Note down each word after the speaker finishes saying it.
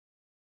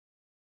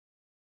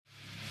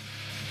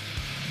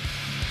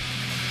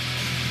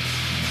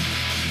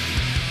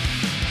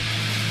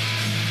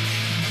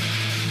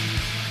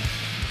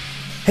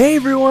Hey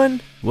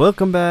everyone!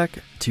 Welcome back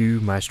to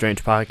my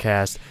strange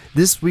podcast.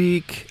 This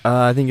week,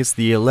 I think it's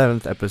the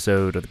 11th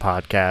episode of the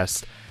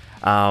podcast.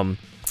 I'm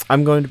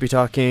going to be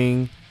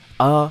talking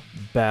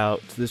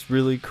about this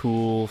really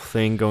cool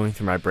thing going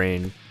through my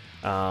brain.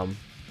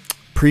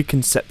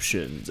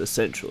 Preconceptions,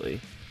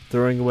 essentially.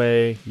 Throwing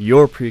away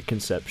your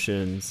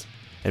preconceptions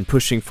and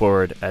pushing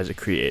forward as a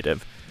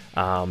creative.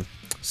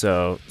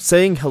 So,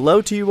 saying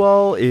hello to you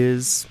all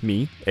is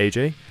me,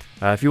 AJ.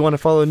 If you want to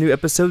follow new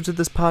episodes of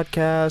this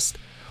podcast,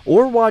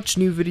 or watch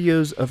new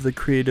videos of the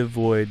Creative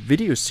Void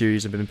video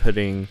series I've been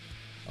putting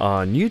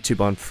on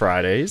YouTube on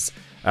Fridays,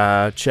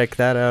 check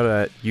that out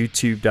at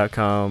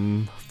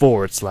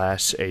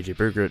youtube.com/AJ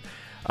Burgert.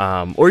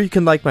 Or you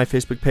can like my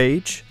Facebook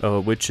page,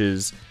 which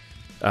is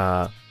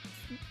 /AJ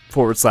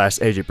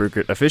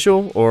Burgert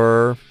official,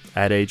 or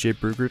at AJ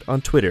Burgert on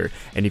Twitter.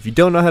 And if you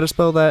don't know how to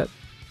spell that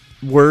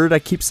word I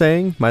keep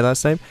saying, my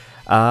last name,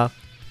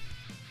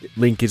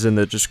 link is in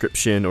the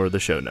description or the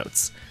show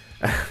notes.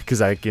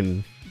 Because I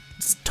can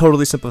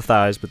totally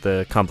sympathize with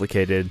the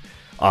complicated,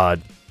 odd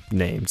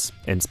names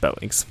and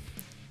spellings.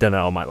 Done it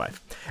all my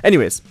life.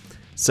 Anyways,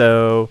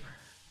 so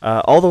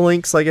all the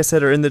links, like I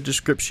said, are in the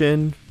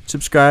description.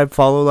 Subscribe,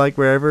 follow, like,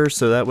 wherever,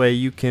 so that way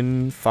you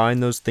can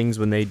find those things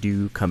when they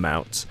do come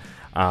out.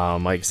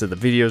 Like I said, the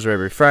videos are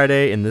every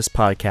Friday, and this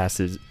podcast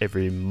is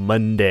every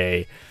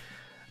Monday.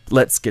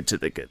 Let's get to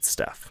the good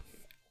stuff.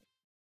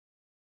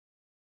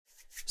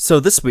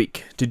 So this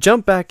week, to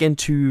jump back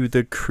into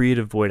the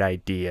Creative Void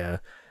idea,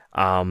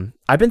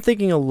 I've been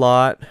thinking a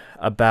lot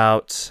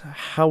about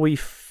how we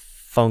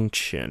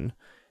function,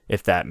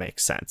 if that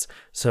makes sense.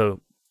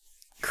 So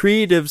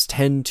creatives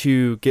tend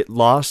to get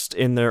lost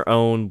in their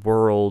own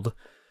world.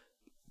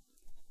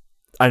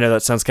 I know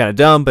that sounds kind of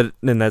dumb, but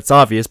then that's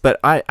obvious. But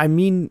I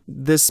mean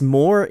this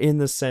more in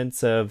the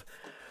sense of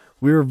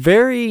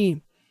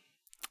we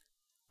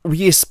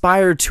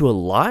aspire to a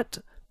lot,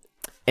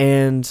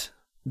 and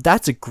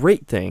that's a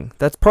great thing.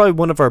 That's probably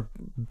one of our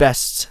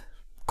best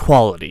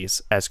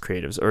qualities as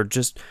creatives, or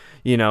just,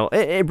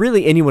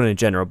 really anyone in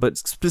general, but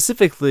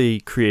specifically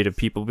creative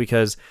people,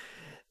 because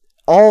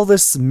all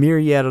this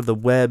myriad of the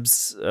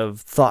webs of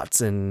thoughts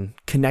and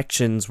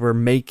connections we're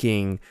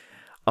making,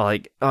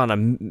 like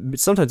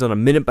sometimes on a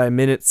minute by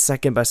minute,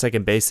 second by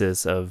second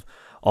basis of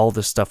all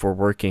the stuff we're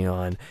working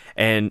on,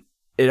 and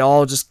it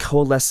all just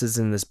coalesces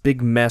in this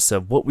big mess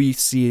of what we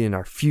see in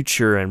our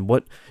future and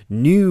what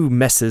new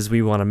messes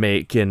we want to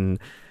make and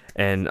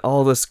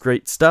all this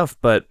great stuff.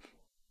 But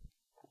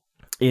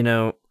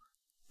when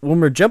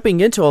we're jumping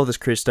into all this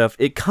creative stuff,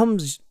 it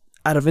comes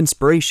out of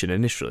inspiration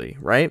initially,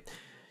 right?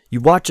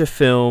 You watch a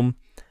film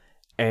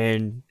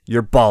and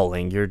you're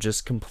bawling. You're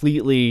just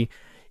completely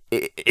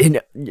in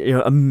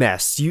a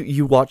mess.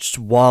 You watched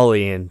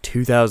WALL-E in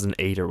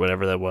 2008 or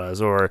whatever that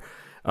was, or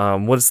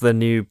what's the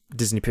new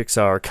Disney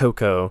Pixar,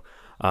 Coco,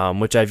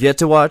 which I've yet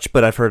to watch,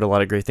 but I've heard a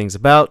lot of great things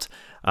about,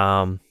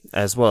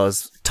 as well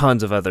as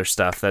tons of other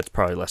stuff that's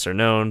probably lesser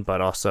known,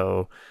 but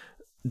also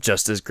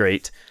just as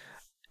great.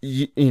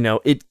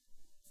 It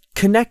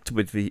connected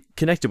with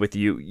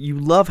you. You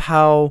love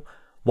how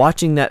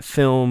watching that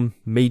film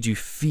made you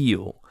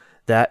feel.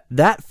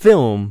 That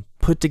film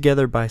put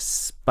together by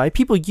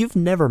people you've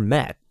never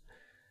met,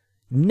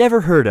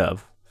 never heard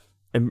of,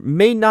 and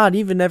may not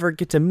even ever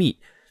get to meet.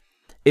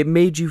 It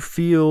made you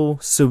feel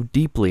so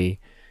deeply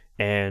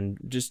and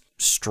just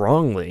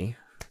strongly.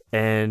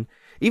 And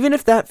even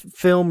if that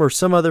film or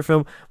some other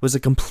film was a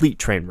complete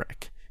train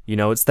wreck,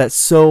 it's that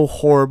so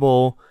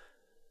horrible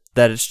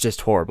that it's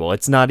just horrible.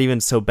 It's not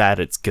even so bad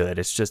it's good.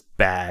 It's just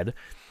bad.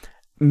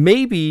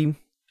 Maybe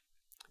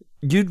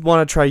you'd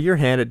want to try your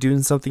hand at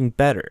doing something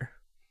better.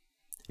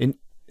 In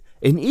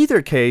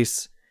either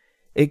case,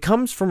 it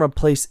comes from a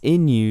place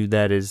in you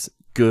that is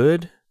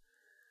good,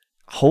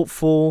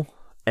 hopeful,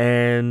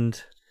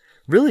 and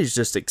really is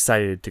just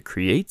excited to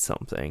create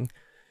something.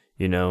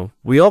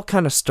 We all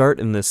kind of start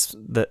in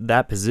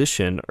that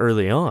position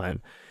early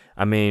on.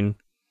 I mean,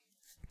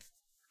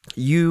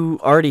 you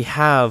already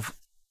have,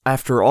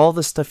 after all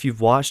the stuff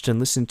you've watched and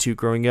listened to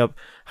growing up,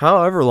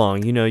 however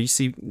long, you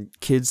see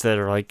kids that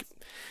are like,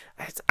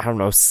 I don't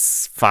know,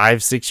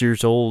 5, 6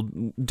 years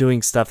old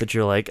doing stuff that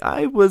you're like,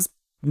 I was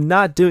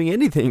not doing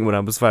anything when I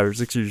was 5 or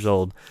 6 years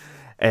old.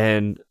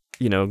 And,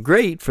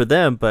 great for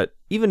them, but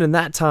even in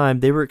that time,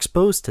 they were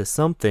exposed to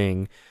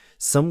something,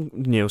 some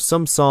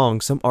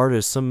song, some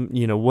artist, some,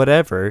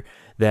 whatever,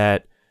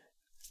 that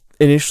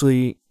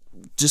initially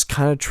just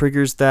kind of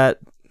triggers that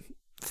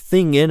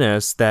thing in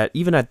us that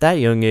even at that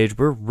young age,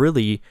 we're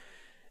really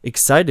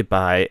excited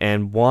by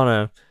and want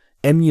to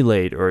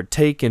emulate or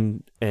take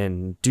and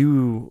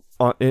do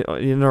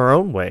in our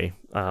own way.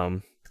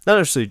 Not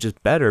necessarily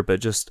just better,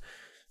 but just,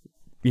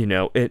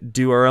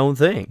 do our own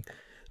thing.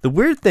 The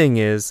weird thing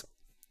is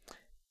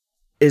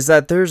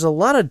that there's a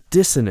lot of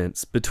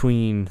dissonance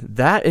between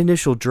that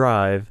initial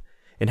drive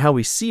and how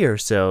we see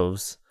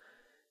ourselves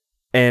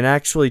and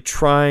actually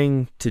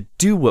trying to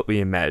do what we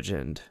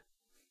imagined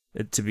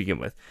to begin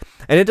with.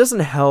 And it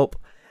doesn't help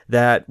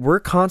that we're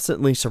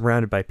constantly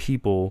surrounded by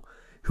people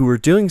who are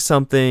doing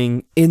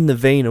something in the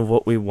vein of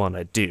what we want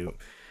to do.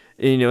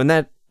 And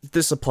that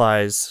this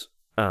applies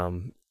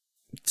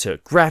to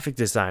graphic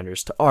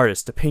designers, to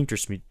artists, to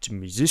painters, to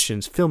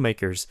musicians,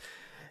 filmmakers,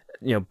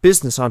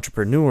 business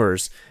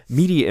entrepreneurs,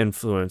 media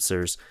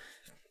influencers,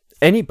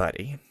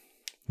 anybody.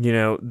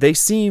 They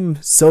seem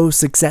so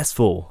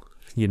successful.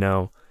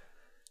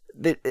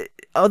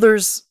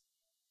 Others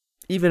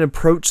even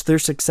approach their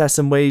success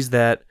in ways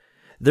that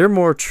they're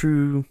more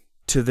true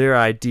to their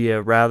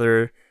idea,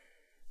 rather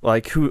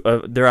like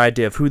their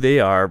idea of who they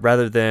are,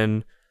 rather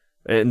than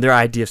their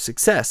idea of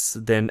success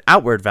than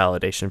outward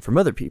validation from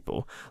other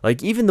people.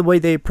 Like, even the way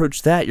they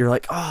approach that, you're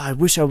like, oh, I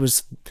wish I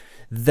was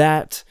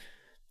that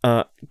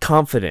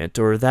confident,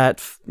 or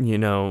that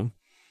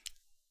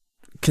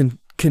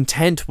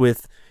content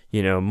with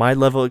my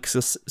level of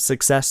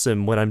success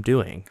and what I'm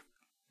doing.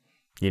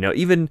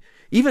 Even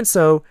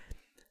so,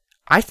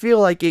 I feel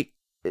like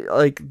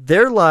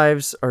their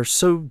lives are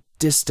so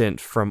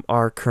distant from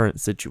our current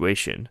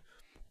situation.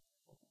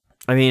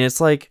 I mean,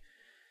 it's like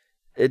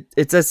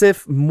it's as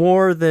if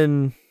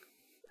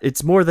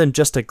it's more than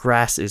just a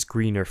grass is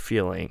greener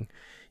feeling.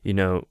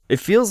 It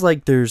feels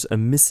like there's a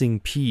missing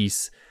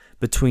piece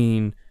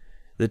between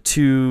the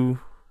two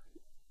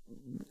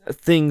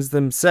things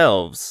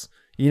themselves.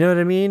 You know what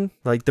I mean?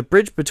 Like, the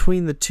bridge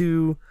between the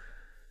two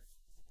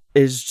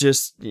is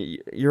just,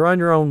 you're on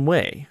your own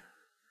way.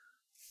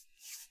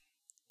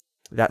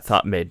 That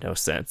thought made no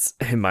sense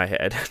in my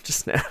head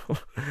just now.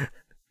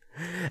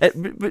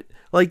 But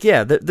like,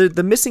 yeah,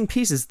 the missing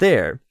piece is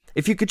there.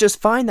 If you could just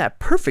find that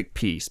perfect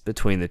piece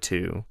between the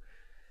two,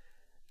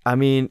 I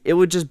mean, it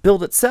would just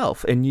build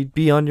itself and you'd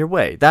be on your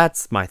way.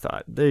 That's my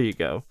thought. There you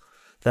go.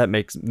 That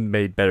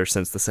made better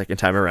sense the second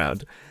time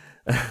around.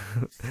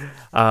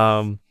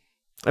 I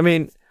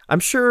mean, I'm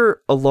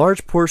sure a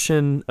large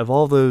portion of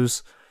all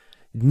those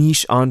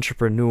niche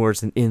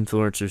entrepreneurs and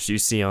influencers you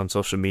see on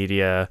social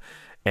media,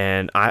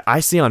 and I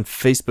see on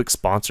Facebook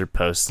sponsored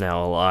posts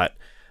now a lot.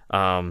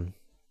 And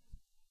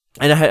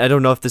I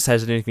don't know if this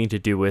has anything to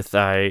do with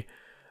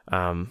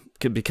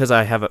because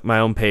I have my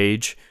own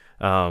page,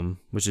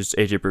 which is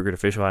AJ Brugert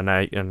Official, and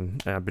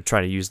I've been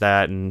trying to use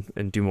that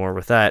and do more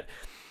with that.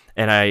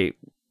 And I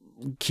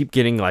keep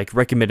getting like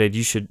recommended,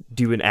 you should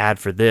do an ad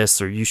for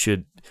this, or you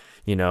should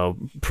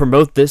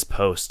promote this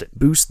post,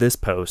 boost this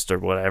post, or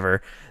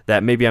whatever,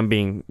 that maybe I'm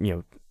being,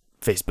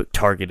 Facebook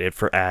targeted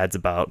for ads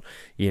about,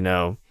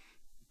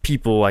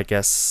 people, I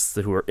guess,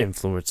 who are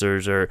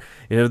influencers, or,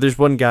 there's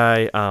one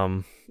guy, I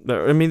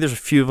mean, there's a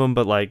few of them,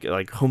 but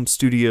like home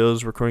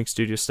studios, recording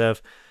studio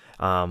stuff,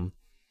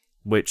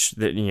 which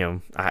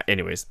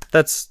anyways,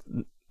 that's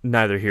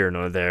neither here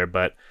nor there,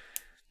 but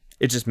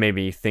it just made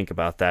me think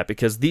about that,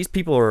 because these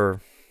people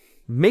are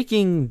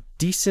making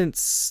decent,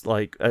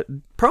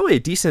 probably a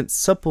decent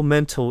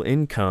supplemental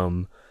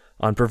income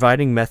on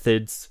providing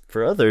methods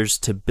for others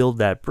to build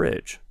that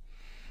bridge.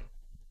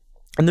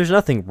 And there's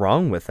nothing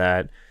wrong with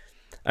that.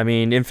 I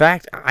mean, in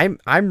fact, I'm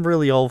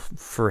really all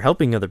for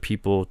helping other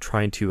people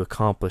trying to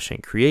accomplish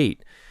and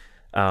create.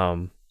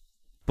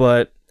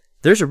 But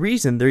there's a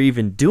reason they're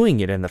even doing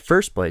it in the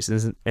first place,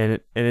 and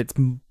it's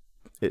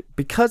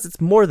because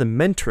it's more than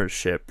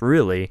mentorship,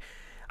 really.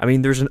 I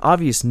mean, there's an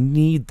obvious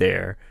need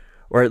there,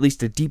 or at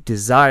least a deep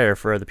desire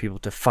for other people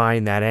to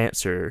find that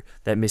answer,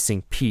 that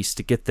missing piece,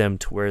 to get them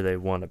to where they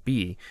want to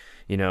be.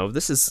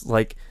 This is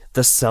like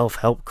the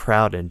self-help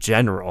crowd in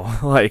general.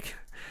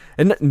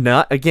 And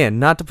not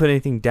to put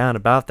anything down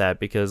about that,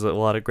 because a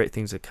lot of great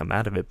things have come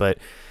out of it, but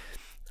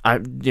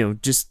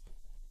just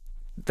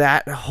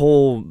that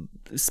whole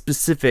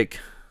specific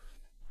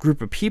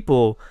group of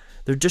people,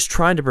 they're just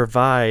trying to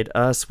provide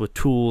us with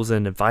tools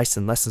and advice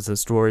and lessons and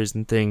stories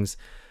and things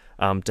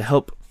to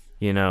help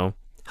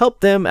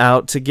them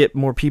out, to get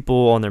more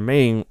people on their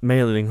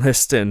mailing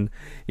list, and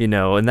in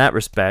that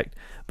respect,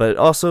 but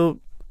also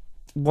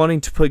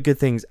wanting to put good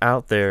things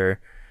out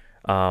there,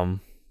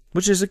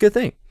 which is a good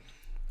thing.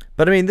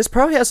 But I mean, this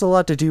probably has a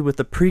lot to do with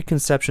the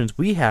preconceptions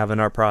we have in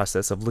our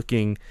process of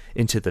looking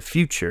into the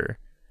future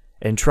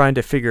and trying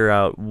to figure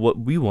out what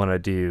we want to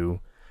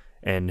do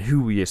and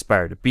who we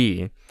aspire to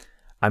be.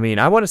 I mean,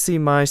 I want to see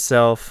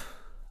myself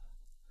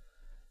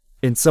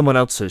in someone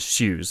else's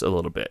shoes a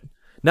little bit.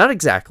 Not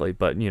exactly,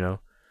 but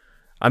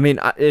I mean,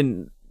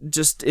 in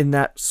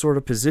that sort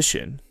of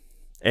position.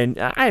 And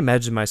I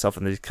imagine myself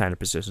in these kind of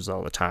positions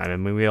all the time. I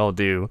mean, we all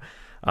do.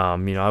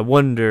 I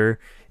wonder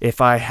if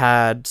I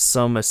had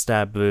some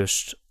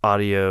established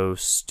audio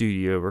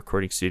studio,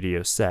 recording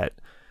studio set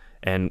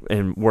and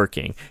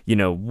working,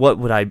 what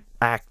would I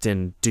act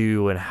and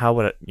do, and how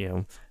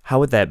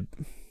would that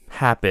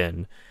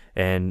happen?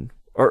 And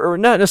or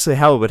not necessarily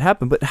how it would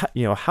happen, but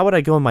how would I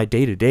go in my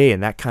day-to-day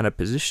in that kind of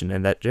position,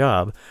 in that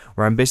job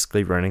where I'm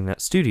basically running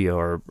that studio,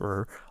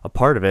 or a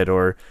part of it,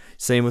 or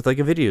same with like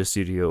a video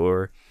studio,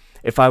 or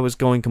if I was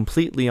going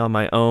completely on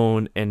my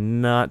own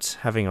and not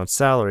having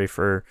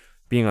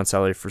being on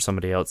salary for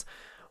somebody else,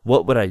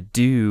 what would I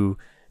do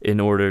in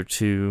order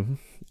to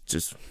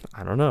just,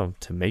 I don't know,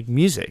 to make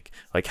music?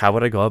 Like, how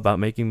would I go about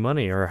making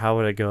money, or how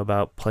would I go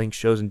about playing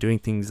shows and doing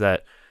things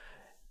that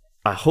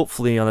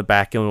hopefully on the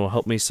back end will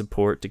help me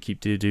support to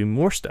keep to do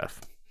more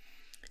stuff.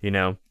 You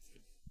know,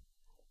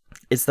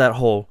 it's that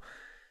whole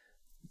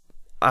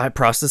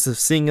process of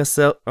seeing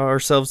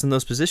ourselves in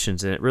those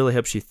positions, and it really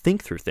helps you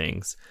think through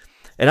things.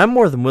 And I'm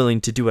more than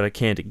willing to do what I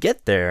can to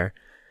get there.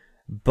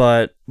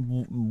 But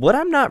what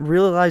I'm not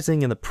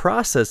realizing in the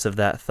process of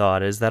that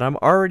thought is that I'm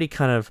already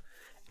kind of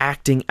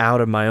acting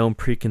out of my own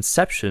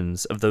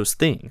preconceptions of those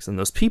things and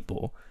those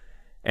people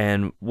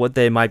and what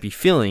they might be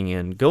feeling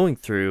and going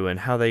through and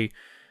how they,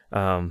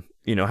 how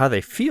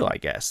they feel, I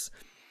guess.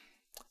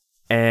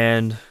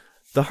 And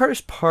the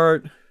hardest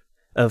part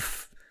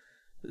of,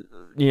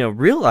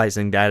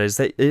 realizing that is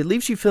that it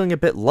leaves you feeling a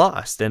bit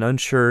lost and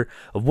unsure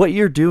of what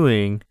you're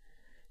doing.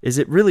 Is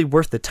it really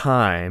worth the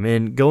time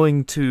and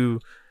going to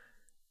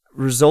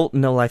result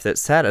in a life that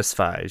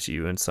satisfies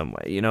you in some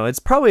way? It's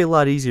probably a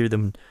lot easier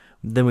than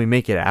we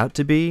make it out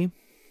to be.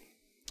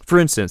 For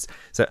instance,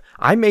 so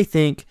I may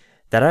think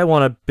that I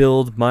want to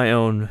build my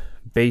own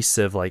base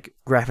of like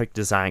graphic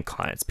design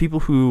clients, people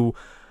who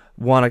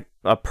want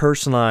a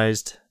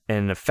personalized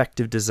and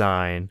effective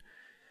design,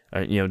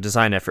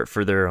 design effort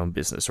for their own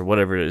business or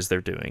whatever it is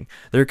they're doing.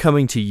 They're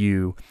coming to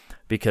you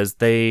because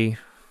they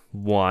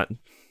want,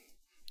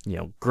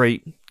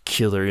 great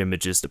killer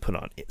images to put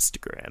on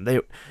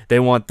Instagram. They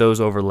want those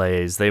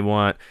overlays. They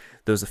want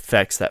those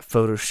effects, that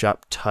Photoshop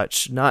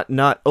touch,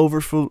 not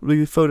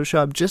overly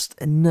Photoshop, just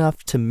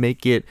enough to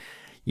make it,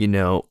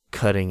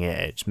 cutting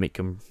edge, make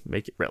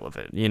it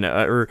relevant,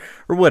 or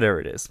whatever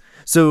it is.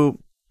 So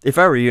if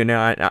I were you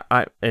now,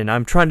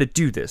 I'm trying to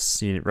do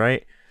this,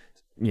 right?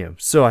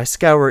 So I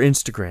scour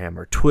Instagram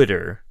or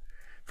Twitter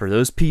for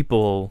those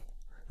people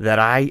that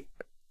I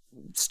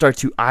start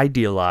to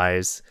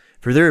idealize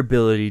for their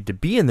ability to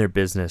be in their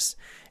business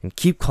and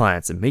keep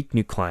clients and make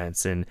new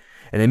clients, and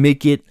they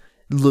make it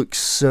look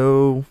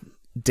so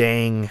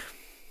dang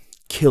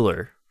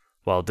killer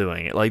while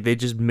doing it. Like they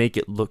just make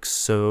it look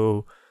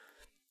so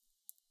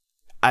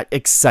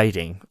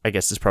exciting, I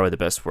guess is probably the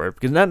best word,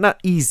 because not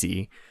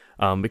easy,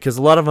 because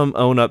a lot of them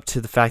own up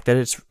to the fact that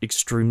it's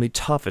extremely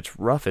tough, it's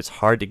rough, it's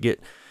hard to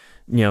get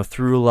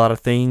through a lot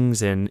of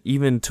things, and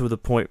even to the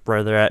point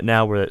where they're at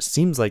now where it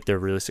seems like they're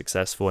really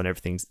successful and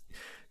everything's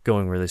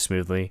going really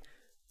smoothly,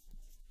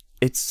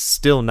 it's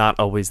still not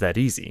always that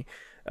easy.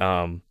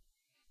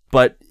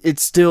 But it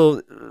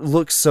still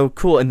looks so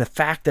cool, and the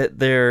fact that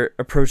they're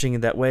approaching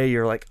it that way,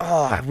 you're like,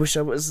 oh, I wish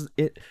I was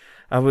it.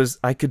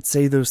 I could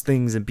say those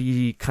things and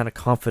be kind of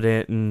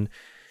confident and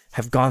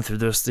have gone through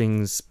those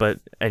things. But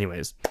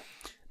anyways,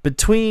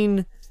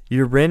 between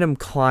your random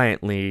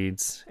client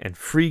leads and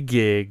free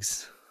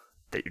gigs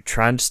that you're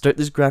trying to start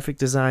this graphic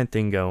design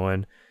thing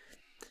going,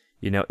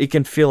 it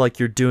can feel like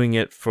you're doing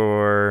it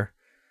for,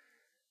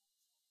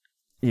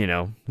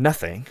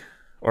 nothing.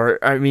 Or,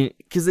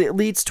 because it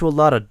leads to a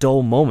lot of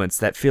dull moments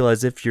that feel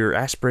as if your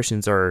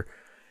aspirations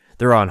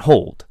they're on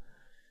hold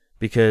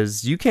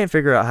because you can't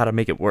figure out how to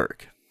make it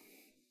work.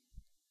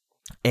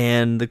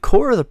 And the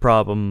core of the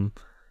problem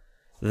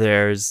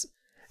is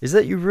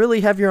that you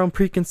really have your own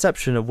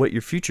preconception of what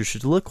your future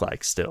should look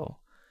like still.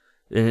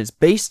 And it's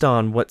based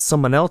on what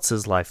someone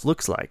else's life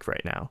looks like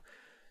right now.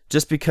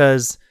 Just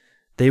because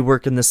they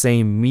work in the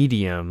same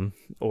medium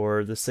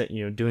or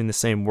doing the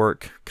same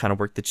kind of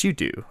work that you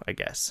do, I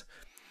guess.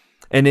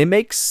 And it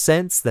makes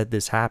sense that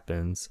this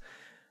happens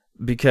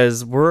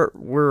because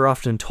we're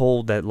often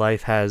told that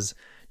life has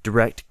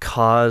direct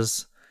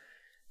cause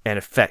and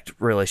effect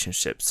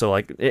relationships. So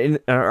like in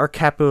our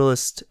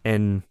capitalist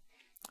and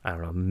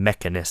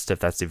mechanist, if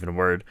that's even a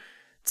word,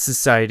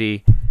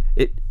 society,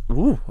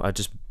 I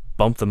just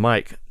bumped the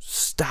mic.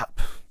 Stop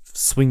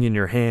swinging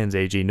your hands,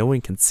 AG. No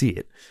one can see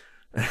it.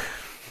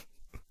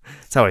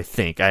 That's how I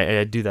think.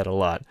 I do that a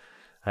lot.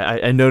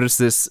 I noticed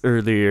this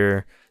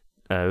earlier.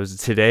 It was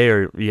today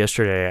or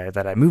yesterday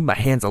that I move my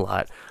hands a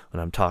lot when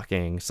I'm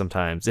talking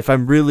sometimes. If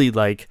I'm really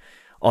like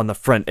on the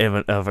front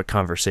end of a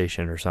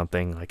conversation or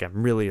something, like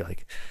I'm really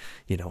like,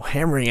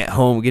 hammering at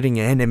home, getting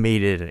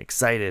animated and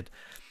excited.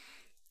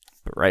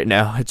 But right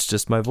now it's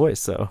just my voice,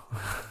 so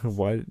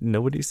why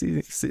nobody's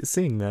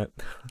seeing that?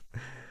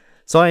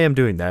 So I am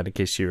doing that in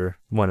case you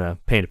want to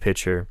paint a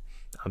picture.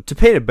 To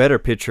paint a better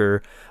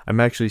picture, I'm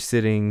actually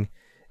sitting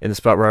in the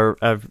spot where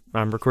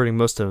I'm recording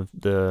most of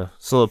the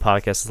solo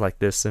podcasts like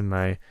this in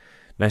my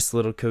nice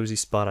little cozy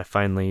spot I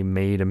finally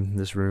made in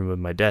this room with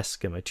my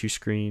desk and my 2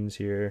 screens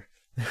here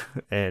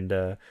and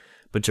a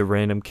bunch of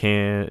random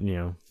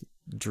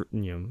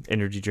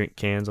energy drink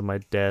cans on my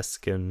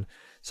desk, and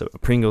so a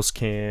Pringles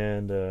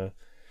can,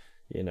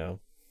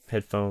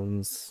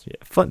 headphones,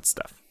 fun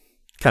stuff.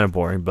 Kind of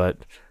boring,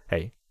 but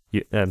hey,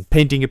 I'm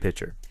painting a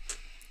picture.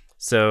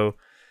 So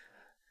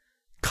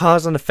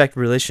cause and effect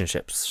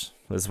relationships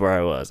is where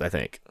I was, I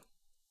think.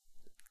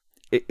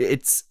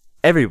 It's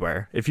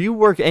everywhere. If you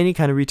work any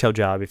kind of retail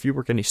job, if you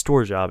work any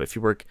store job, if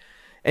you work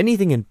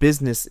anything in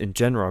business in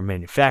general, or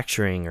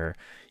manufacturing, or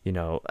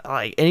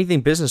like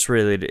anything business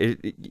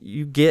related,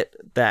 you get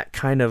that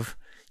kind of,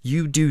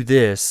 you do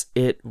this,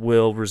 it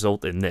will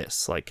result in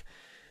this. Like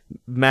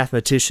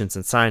mathematicians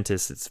and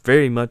scientists, it's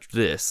very much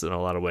this in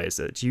a lot of ways,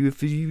 that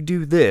if you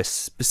do this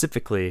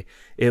specifically,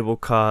 it will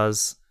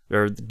cause,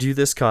 or do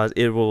this cause,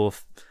 it will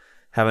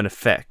have an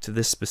effect,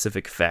 this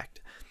specific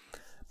effect.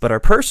 But our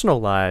personal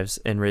lives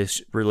and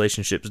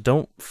relationships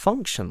don't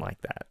function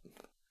like that.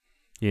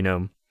 You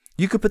know,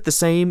 you could put the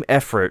same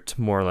effort,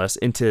 more or less,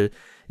 into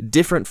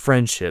different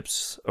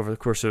friendships over the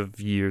course of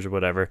years or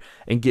whatever,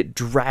 and get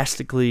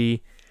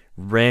drastically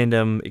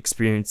random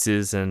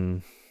experiences.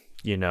 And,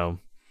 you know,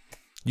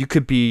 you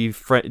could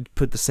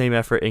put the same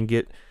effort and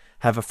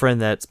have a friend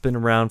that's been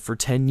around for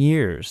 10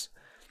 years.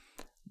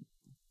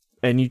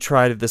 And you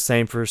tried the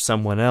same for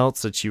someone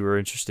else that you were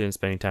interested in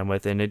spending time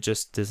with, and it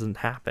just doesn't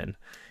happen.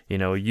 You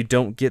know, you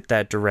don't get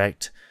that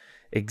direct,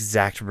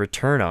 exact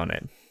return on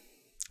it.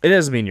 It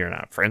doesn't mean you're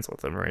not friends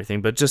with them or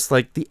anything, but just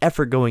like the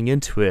effort going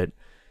into it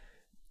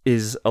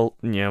is,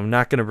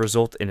 not going to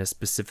result in a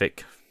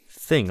specific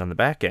thing on the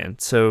back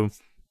end. So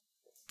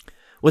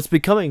what's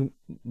becoming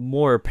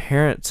more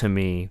apparent to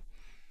me,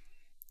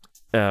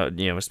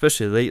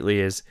 especially lately,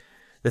 is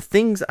the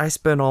things I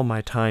spend all my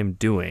time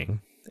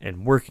doing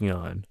and working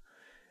on,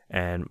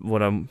 and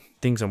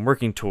things I'm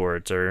working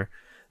towards,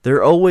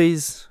 they're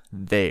always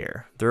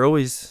there. They're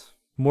always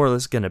more or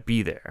less going to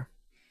be there.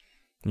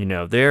 You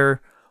know,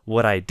 they're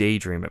what I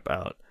daydream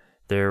about.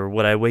 They're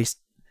what I waste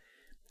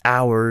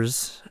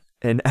hours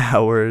and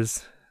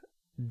hours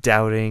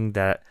doubting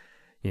that,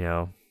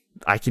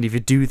 I can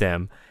even do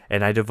them.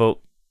 And I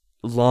devote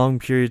long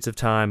periods of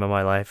time of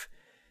my life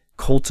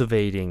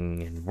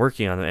cultivating and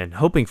working on them and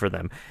hoping for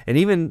them. And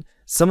even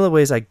some of the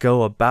ways I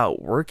go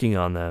about working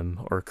on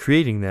them or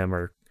creating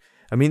them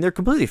they're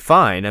completely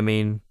fine.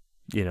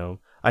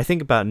 I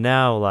think about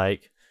now,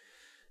 like,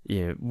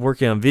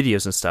 working on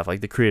videos and stuff,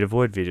 like the Creative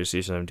Void video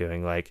series I'm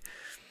doing, like,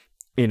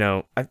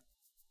 I'm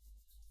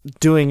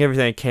doing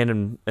everything I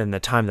can in the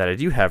time that I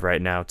do have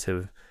right now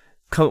to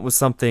come up with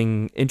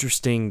something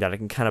interesting that I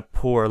can kind of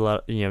pour a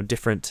lot,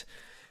 different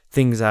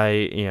things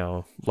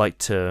I, like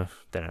to,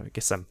 that I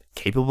guess I'm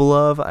capable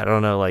of. I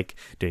don't know, like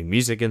doing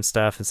music and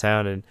stuff and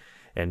sound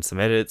and some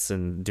edits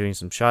and doing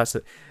some shots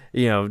that,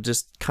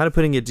 just kind of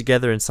putting it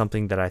together in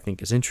something that I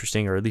think is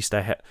interesting, or at least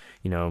I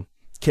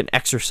can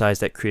exercise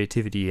that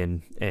creativity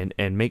and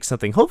make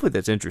something hopefully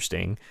that's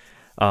interesting.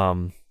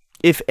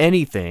 If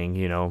anything,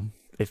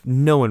 if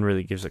no one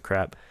really gives a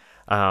crap,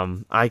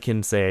 I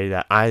can say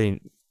that I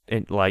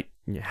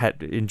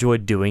had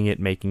enjoyed doing it,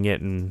 making it,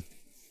 and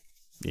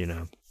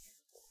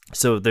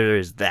so there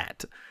is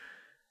that.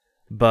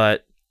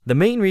 But the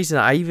main reason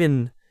I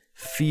even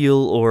feel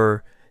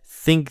or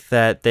think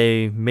that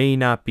they may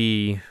not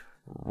be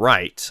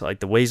right, like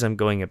the ways I'm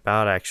going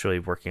about actually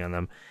working on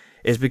them,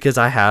 is because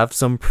I have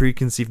some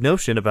preconceived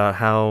notion about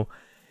how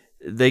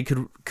they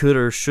could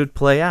or should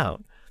play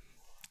out.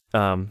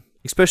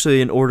 Especially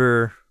in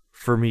order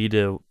for me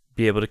to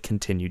be able to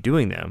continue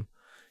doing them,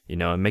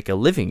 and make a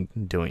living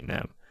doing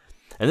them.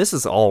 And this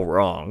is all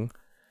wrong,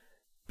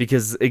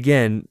 because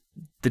again,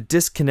 the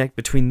disconnect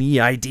between the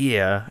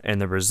idea and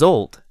the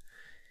result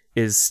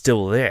is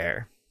still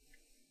there.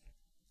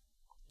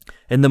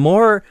 And the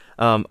more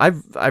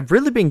I've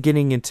really been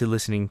getting into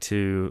listening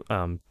to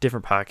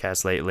different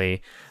podcasts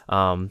lately.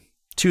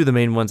 Two of the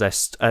main ones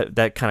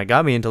that kind of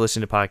got me into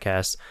listening to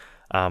podcasts,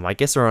 I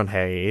guess are on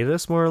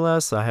hiatus, more or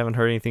less. I haven't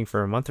heard anything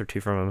for a month or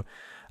two from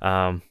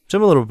them. So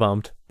I'm a little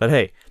bummed, but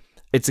hey,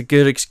 it's a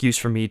good excuse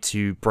for me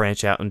to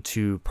branch out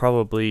into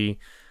probably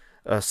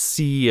a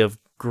sea of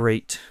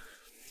great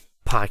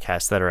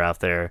podcasts that are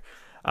out there.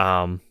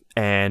 I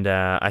don't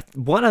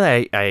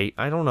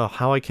know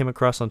how I came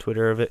across on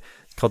Twitter of it.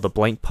 It's called the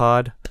Blank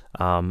Pod.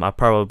 I'll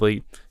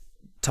probably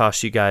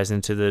toss you guys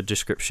into the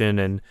description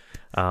and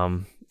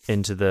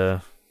into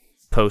the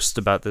post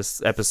about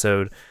this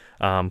episode,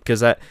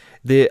 because I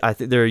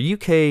think there are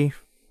UK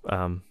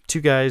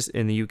two guys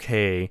in the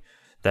UK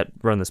that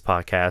run this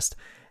podcast,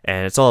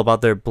 and it's all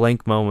about their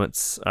blank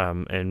moments,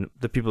 and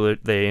the people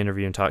that they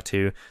interview and talk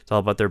to. It's all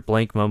about their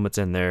blank moments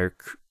in their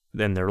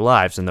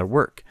lives and their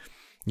work,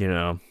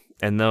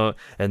 and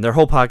their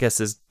whole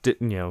podcast is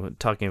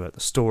talking about the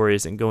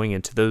stories and going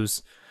into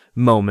those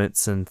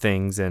moments and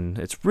things, and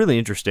it's really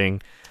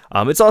interesting.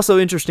 It's also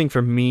interesting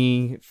for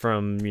me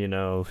from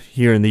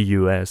here in the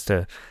US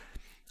to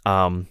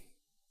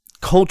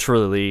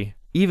culturally,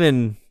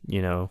 even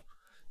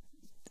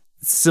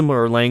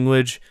similar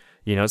language.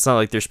 It's not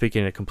like they're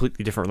speaking a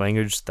completely different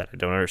language that I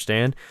don't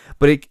understand,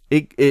 but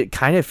it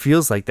kind of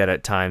feels like that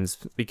at times,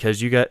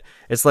 because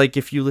it's like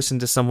if you listen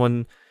to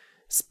someone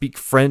speak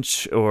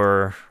French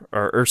or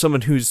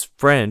someone who's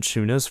French,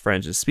 who knows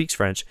French and speaks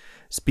French,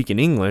 speak in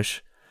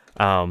English,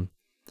 and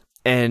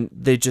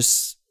they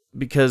just,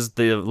 because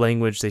the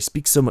language they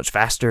speak so much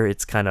faster,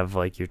 it's kind of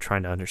like you're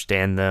trying to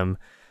understand them,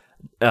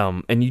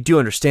 and you do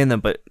understand them,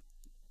 but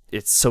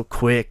it's so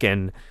quick,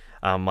 and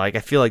I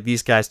feel like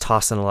these guys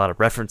toss in a lot of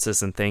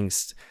references and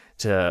things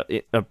to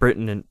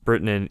Britain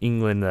and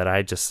England that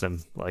I just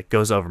am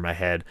goes over my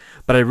head.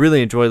 But I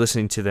really enjoy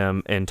listening to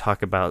them and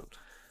talk about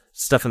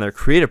stuff in their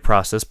creative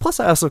process. Plus,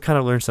 I also kind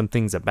of learned some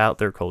things about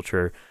their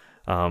culture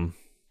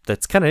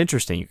that's kind of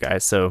interesting, you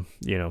guys. So,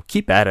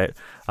 keep at it.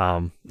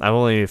 I'm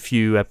only a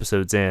few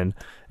episodes in,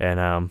 and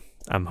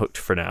I'm hooked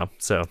for now.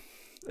 So,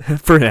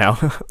 for now,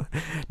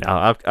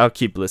 now I'll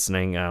keep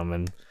listening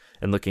and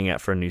looking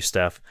out for new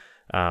stuff.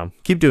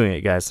 Keep doing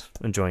it, guys.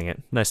 Enjoying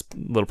it. Nice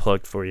little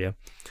plug for you.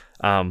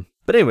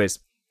 But anyways,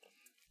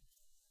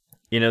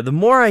 the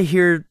more I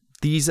hear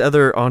these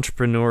other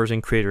entrepreneurs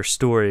and creator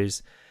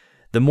stories,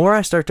 the more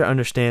I start to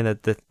understand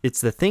that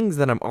it's the things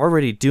that I'm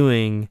already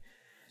doing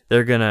that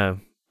are going to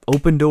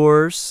open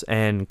doors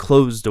and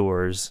close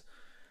doors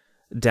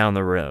down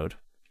the road.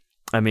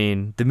 I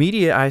mean, the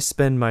media I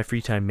spend my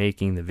free time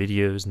making, the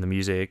videos and the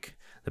music,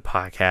 the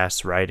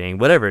podcasts, writing,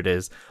 whatever it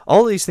is,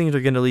 all these things are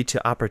going to lead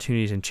to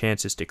opportunities and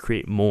chances to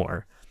create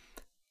more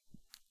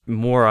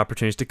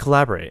opportunities to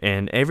collaborate.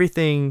 And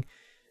everything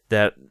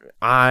that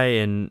I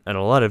and a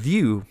lot of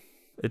you,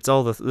 it's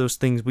all those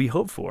things we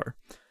hope for.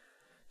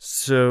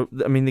 So,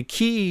 I mean, the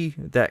key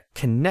that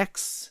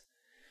connects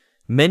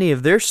many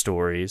of their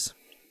stories,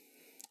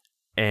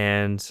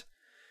 and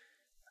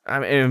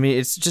I mean,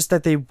 it's just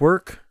that they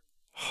work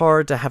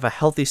hard to have a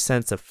healthy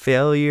sense of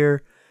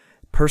failure,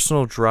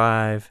 personal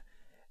drive,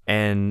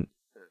 and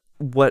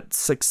what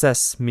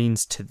success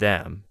means to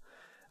them.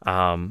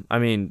 I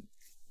mean,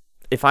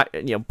 if I,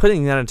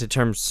 putting that into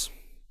terms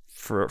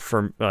for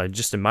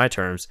just in my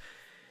terms,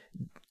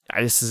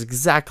 this is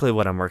exactly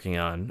what I'm working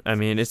on. I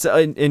mean,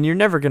 and you're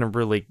never going to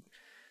really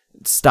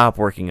stop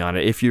working on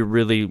it if you're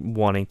really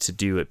wanting to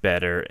do it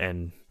better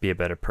and be a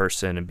better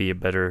person and be a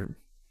better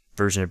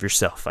version of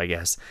yourself, I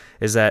guess,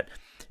 is that,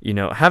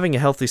 having a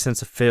healthy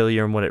sense of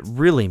failure and what it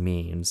really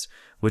means,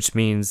 which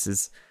means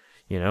is,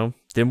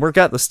 didn't work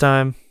out this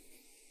time.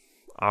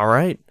 All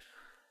right.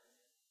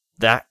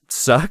 That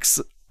sucks.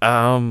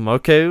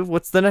 Okay,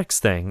 what's the next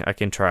thing I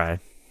can try?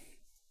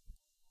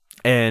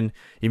 And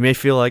you may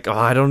feel like, oh,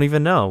 I don't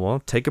even know. Well,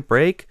 take a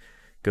break,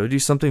 go do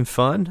something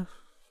fun,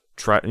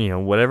 try,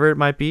 whatever it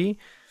might be.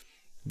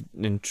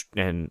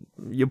 And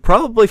you'll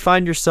probably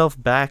find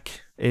yourself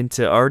back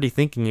into already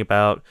thinking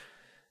about,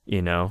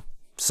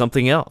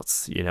 something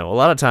else. A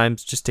lot of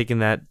times just taking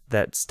that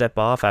step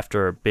off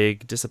after a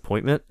big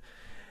disappointment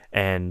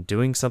and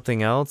doing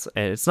something else.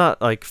 And it's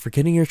not like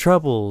forgetting your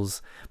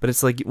troubles, but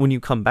it's like when you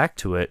come back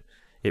to it,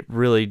 it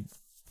really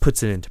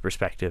puts it into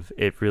perspective.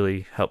 It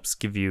really helps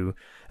give you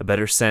a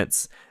better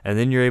sense. And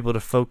then you're able to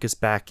focus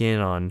back in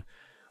on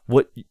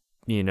what,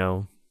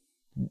 well,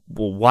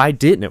 why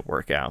didn't it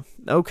work out?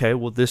 Okay,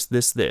 well, this,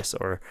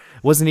 or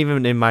it wasn't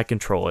even in my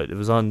control. It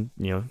was on,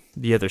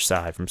 the other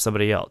side from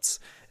somebody else,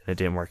 and it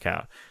didn't work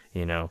out.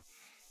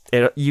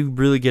 You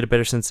really get a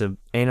better sense of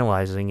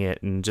analyzing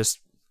it and just,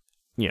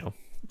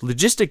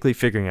 logistically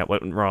figuring out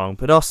what went wrong,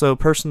 but also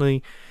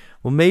personally,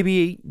 well,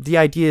 maybe the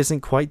idea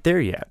isn't quite there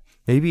yet.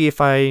 Maybe if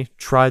I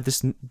try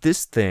this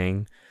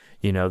thing,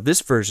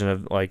 this version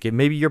of like it,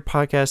 maybe your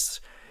podcast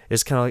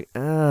is kind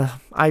of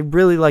like, I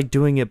really like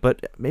doing it,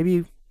 but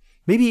maybe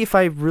if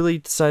I really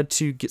decide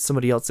to get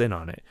somebody else in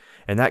on it,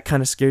 and that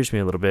kind of scares me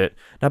a little bit.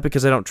 Not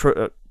because I don't,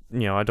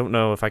 I don't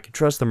know if I can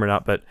trust them or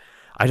not, but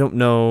I don't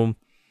know,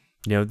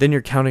 then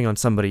you're counting on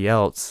somebody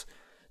else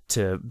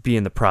to be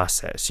in the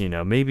process.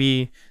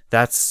 Maybe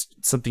that's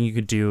something you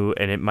could do,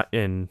 and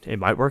it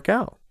might work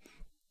out.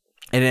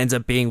 And it ends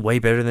up being way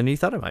better than you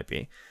thought it might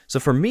be. So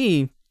for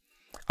me,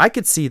 I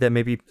could see that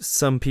maybe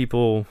some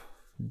people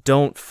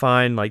don't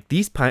find like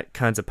these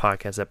kinds of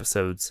podcast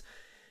episodes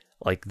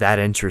like that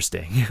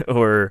interesting,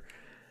 or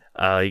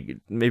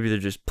maybe they're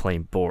just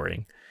plain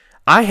boring.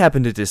 I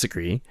happen to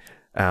disagree,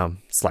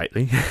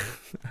 slightly.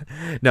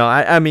 No,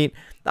 I mean,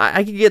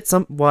 I could get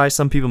why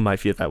some people might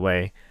feel that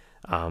way,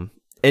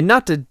 and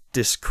not to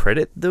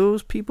discredit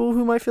those people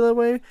who might feel that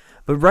way,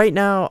 but right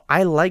now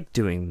I like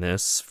doing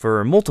this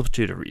for a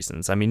multitude of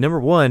reasons. I mean, number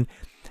one,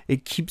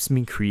 it keeps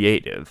me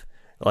creative.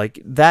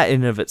 Like that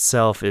in and of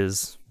itself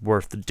is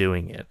worth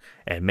doing it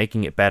and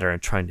making it better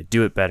and trying to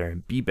do it better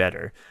and be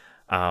better.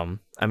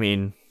 I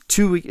mean,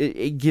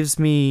 it gives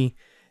me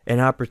an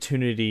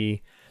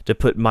opportunity to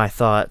put my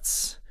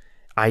thoughts,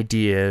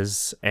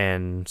 ideas,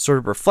 and sort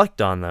of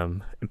reflect on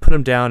them and put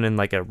them down in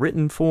like a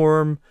written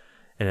form,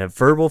 in a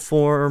verbal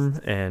form,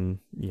 and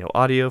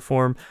audio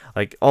form,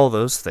 like all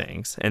those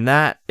things. And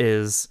that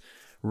is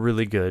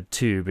really good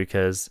too,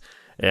 because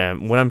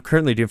what I'm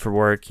currently doing for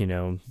work,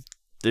 you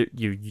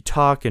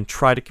talk and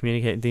try to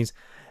communicate and things,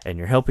 and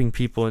you're helping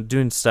people and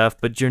doing stuff,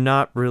 but you're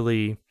not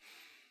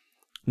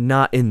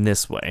in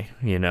this way,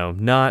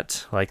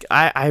 not like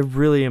I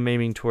really am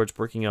aiming towards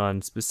working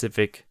on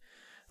specific,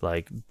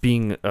 like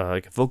being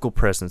like a vocal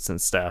presence and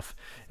stuff,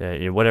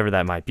 whatever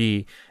that might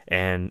be.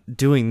 And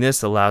doing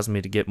this allows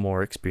me to get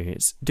more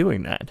experience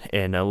doing that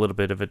in a little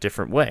bit of a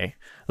different way,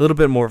 a little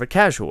bit more of a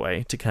casual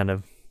way to kind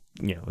of,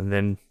 and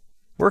then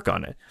work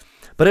on it.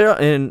 But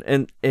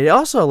it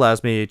also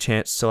allows me a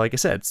chance to, like I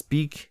said,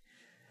 speak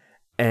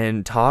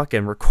and talk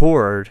and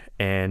record,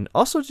 and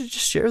also to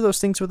just share those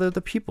things with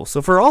other people.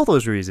 So for all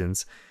those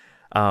reasons,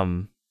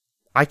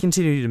 I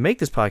continue to make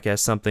this podcast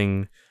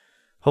something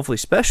hopefully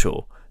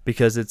special,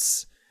 because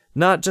it's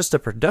not just a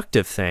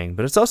productive thing,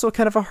 but it's also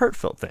kind of a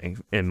heartfelt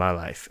thing in my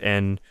life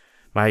and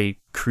my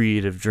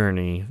creative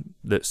journey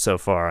that so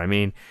far. I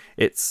mean,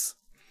 it's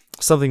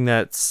something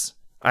that's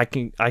I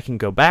can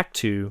go back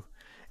to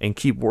and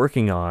keep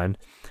working on,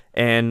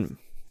 and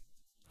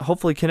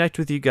hopefully connect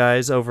with you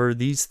guys over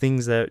these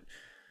things that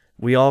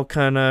we all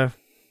kind of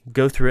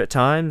go through at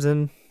times,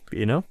 and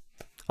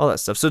all that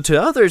stuff. So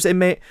to others, it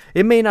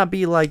may not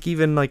be like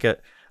even like a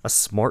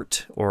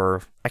smart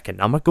or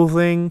economical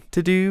thing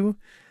to do.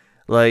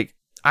 Like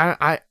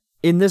I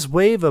in this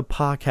wave of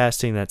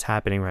podcasting that's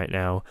happening right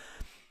now,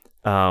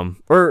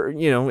 or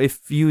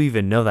if you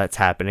even know that's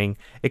happening,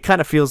 it kind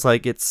of feels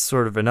like it's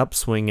sort of an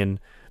upswing and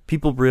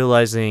people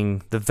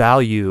realizing the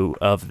value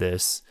of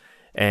this.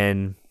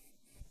 And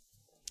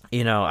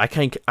I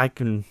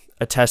can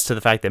attest to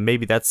the fact that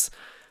maybe that's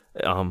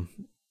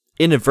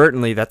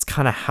inadvertently that's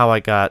kind of how I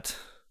got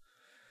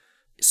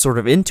sort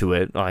of into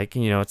it. Like,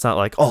 it's not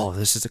like, oh,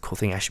 this is a cool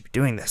thing, I should be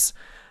doing this,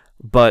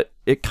 but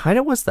it kind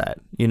of was that.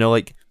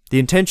 Like the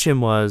intention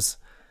was,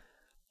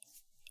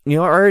 I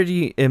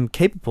already am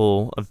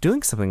capable of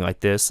doing something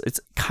like this.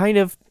 It's kind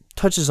of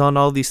touches on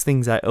all these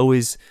things I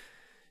always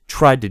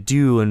tried to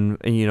do, and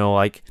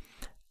like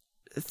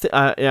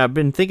I've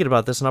been thinking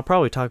about this, and I'll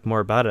probably talk more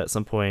about it at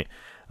some point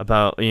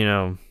about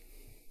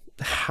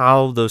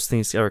how those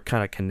things are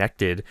kind of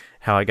connected,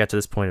 how I got to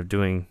this point of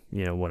doing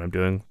what I'm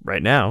doing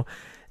right now.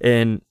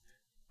 And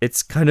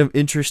it's kind of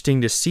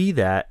interesting to see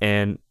that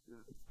and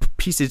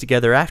piece it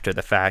together after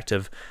the fact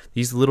of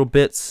these little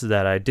bits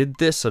that I did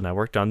this and I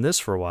worked on this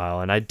for a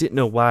while and I didn't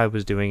know why I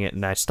was doing it,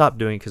 and I stopped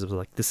doing it because I was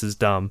like, this is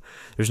dumb.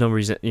 There's no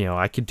reason,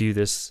 I could do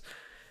this.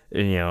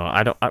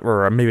 I don't,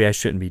 or maybe I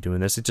shouldn't be doing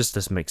this. It just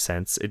doesn't make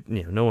sense.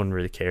 No one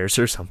really cares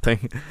or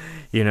something,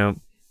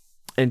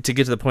 and to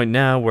get to the point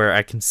now where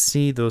I can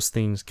see those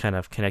things kind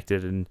of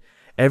connected, and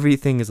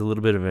everything is a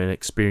little bit of an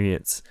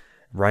experience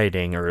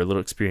writing, or a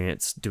little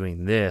experience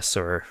doing this,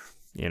 or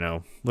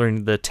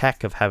learning the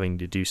tech of having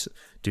to do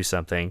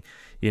something,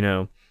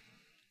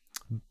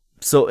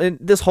 So in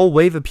this whole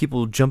wave of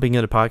people jumping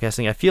into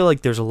podcasting, I feel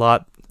like there's a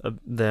lot of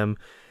them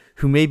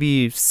who may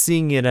be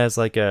seeing it as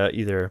like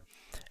either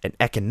an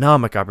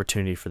economic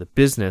opportunity for the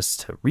business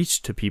to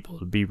reach to people,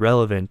 to be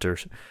relevant, or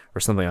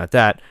something like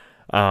that.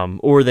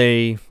 Or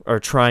they are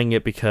trying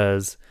it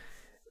because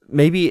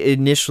maybe it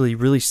initially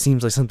really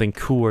seems like something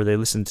cool, or they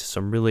listen to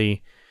some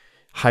really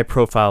high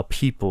profile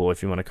people,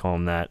 if you want to call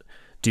them that,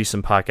 do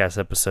some podcast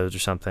episodes or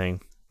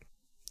something,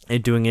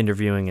 and doing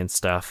interviewing and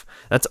stuff.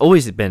 That's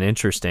always been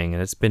interesting,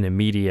 and it's been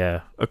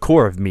a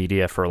core of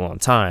media for a long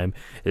time,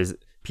 is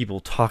people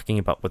talking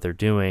about what they're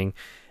doing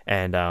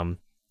and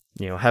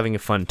having a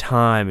fun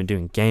time and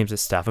doing games and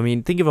stuff. I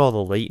mean, think of all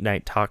the late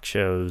night talk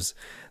shows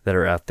that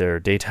are out there,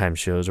 daytime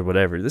shows or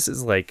whatever. This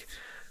is like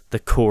the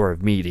core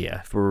of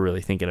media if we're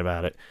really thinking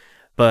about it.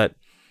 But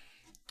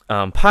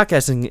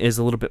podcasting is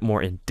a little bit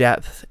more in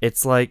depth.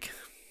 It's like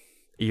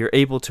you're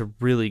able to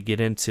really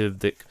get into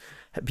the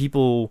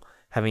people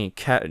having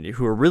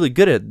who are really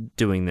good at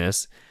doing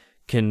this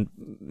can,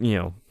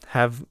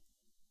 have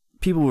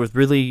people with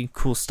really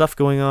cool stuff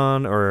going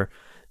on, or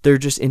they're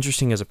just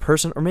interesting as a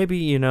person, or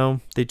maybe,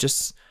 they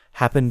just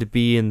happen to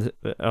be in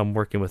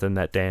working with them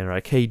that day and are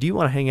like, hey, do you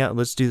want to hang out?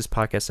 Let's do this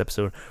podcast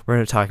episode. We're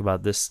going to talk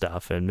about this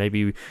stuff, and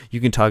maybe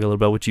you can talk a little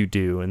about what you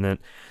do. And then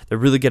they're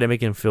really good at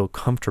making them feel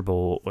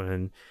comfortable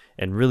and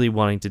really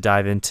wanting to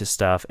dive into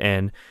stuff.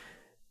 And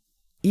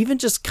even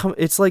just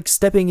it's like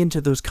stepping into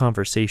those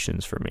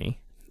conversations for me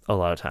a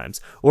lot of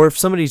times. Or if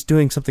somebody's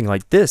doing something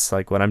like this,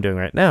 like what I'm doing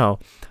right now,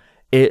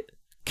 it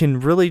can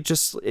really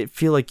just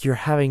feel like you're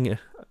having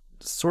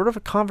sort of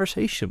a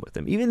conversation with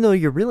them, even though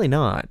you're really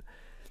not.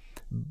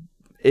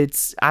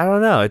 I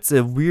don't know, it's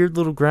a weird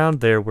little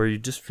ground there where you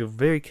just feel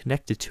very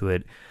connected to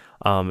it,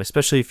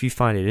 especially if you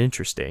find it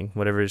interesting,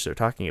 whatever it is they're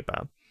talking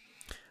about.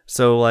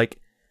 So like,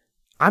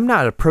 I'm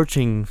not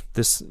approaching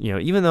this,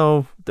 even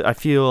though I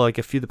feel like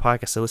a few of the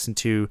podcasts I listen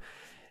to,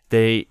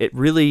 it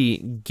really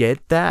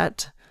get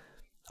that.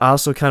 I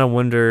also kind of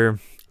wonder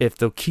if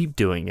they'll keep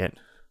doing it,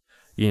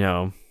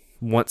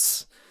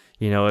 once,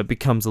 it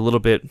becomes a little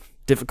bit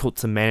difficult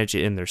to manage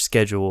it in their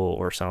schedule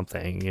or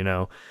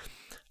something,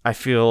 I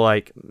feel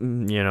like,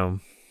 I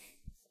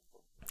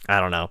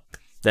don't know,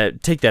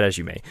 take that as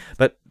you may.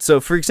 But so,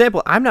 for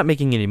example, I'm not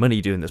making any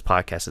money doing this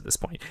podcast at this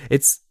point.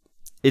 It's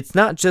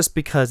not just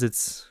because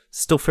it's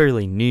still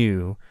fairly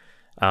new,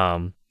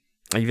 even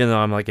though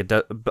I'm like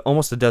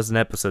almost a dozen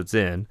episodes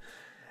in.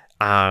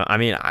 I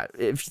mean,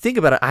 if you think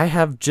about it, I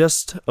have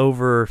just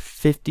over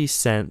 50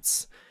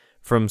 cents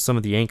from some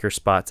of the anchor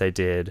spots I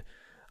did,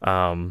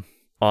 on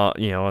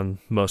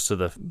most of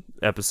the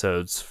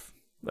episodes,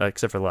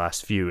 except for the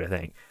last few, I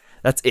think.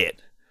 That's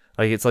it.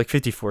 Like, it's like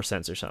 54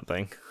 cents or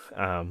something.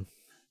 And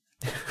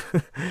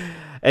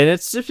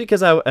it's just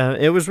because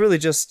it was really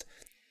just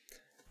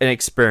an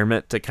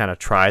experiment to kind of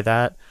try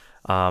that.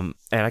 And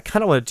I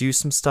kind of want to do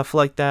some stuff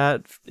like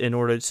that in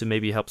order to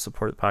maybe help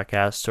support the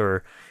podcast,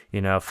 or,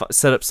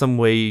 set up some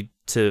way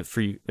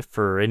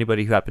for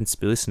anybody who happens to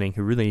be listening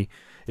who really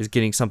is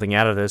getting something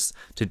out of this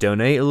to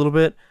donate a little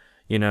bit.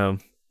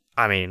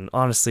 I mean,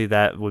 honestly,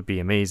 that would be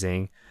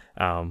amazing.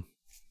 Um,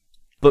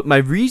 but my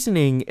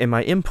reasoning and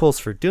my impulse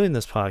for doing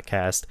this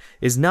podcast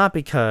is not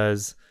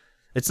because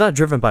it's not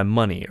driven by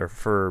money or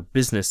for a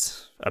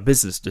business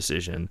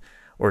decision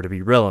or to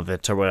be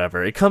relevant or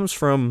whatever. It comes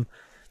from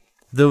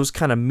those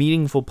kind of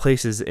meaningful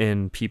places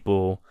in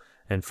people,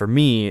 and for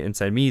me,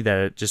 inside me, that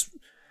it just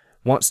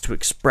wants to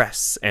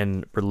express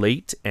and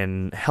relate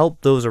and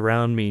help those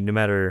around me no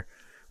matter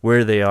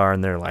where they are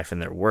in their life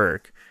and their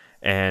work.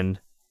 And,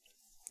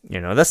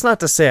 that's not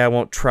to say I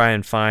won't try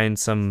and find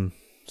some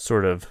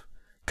sort of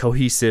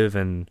cohesive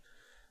and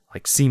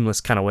like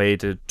seamless kind of way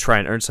to try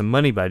and earn some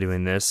money by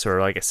doing this,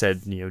 or like I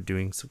said,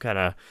 doing some kind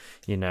of,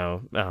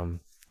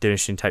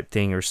 donation type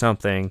thing or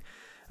something,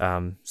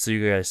 so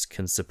you guys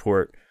can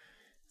support,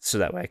 so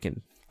that way I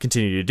can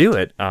continue to do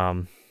it.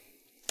 Of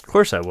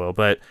course I will,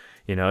 but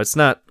it's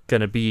not going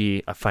to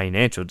be a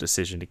financial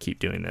decision to keep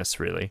doing this,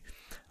 really.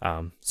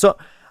 So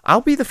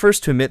I'll be the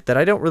first to admit that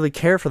I don't really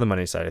care for the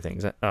money side of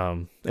things,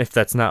 if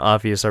that's not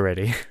obvious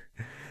already.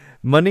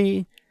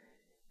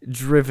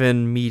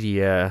 Money-driven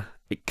media,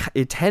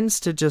 it tends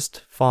to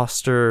just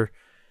foster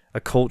a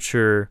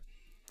culture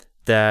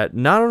that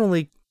not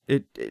only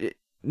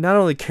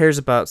cares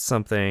about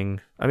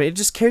something. I mean, it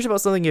just cares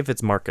about something if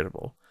it's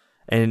marketable,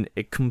 and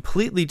it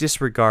completely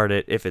disregard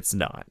it if it's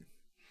not.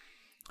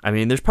 I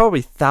mean, there's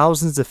probably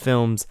thousands of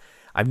films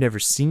I've never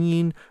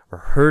seen or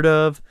heard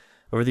of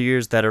over the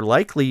years that are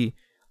likely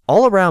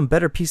all around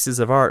better pieces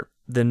of art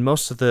than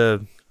most of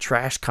the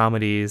trash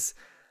comedies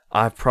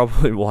I've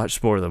probably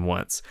watched more than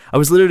once. I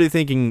was literally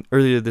thinking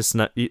earlier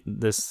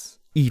this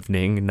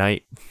evening.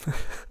 I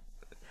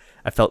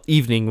felt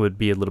evening would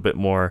be a little bit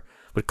more,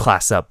 would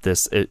class up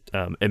this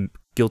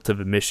guilt of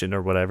admission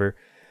or whatever.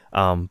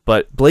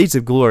 But Blades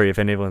of Glory, if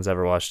anyone's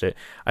ever watched it,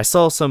 I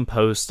saw some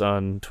post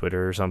on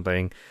Twitter or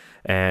something,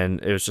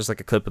 and it was just like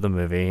a clip of the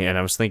movie, and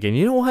I was thinking,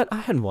 you know what? I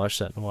hadn't watched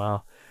that in a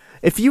while.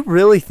 If you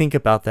really think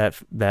about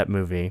that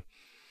movie,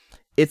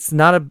 it's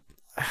not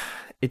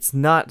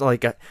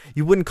like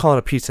you wouldn't call it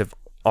a piece of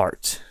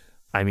art.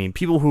 I mean,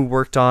 people who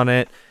worked on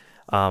it,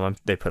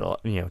 they put a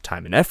lot,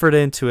 time and effort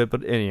into it,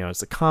 but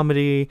it's a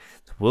comedy.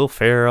 Will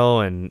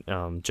Ferrell and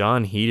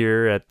John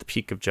Heder at the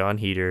peak of John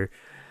Heder,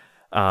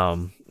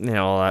 all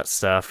that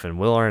stuff, and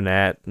Will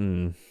Arnett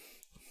and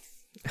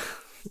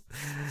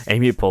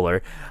Amy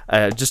Poehler,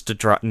 just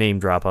to name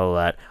drop all of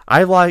that.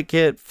 I like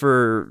it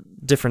for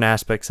different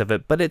aspects of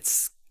it, but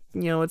it's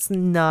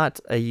not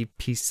a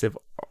piece of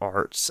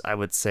art, I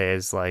would say,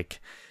 is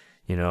like,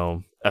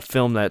 a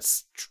film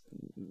that's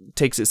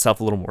takes itself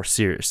a little more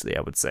seriously,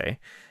 I would say.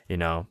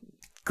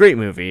 Great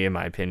movie in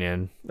my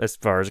opinion as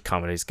far as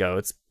comedies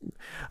go.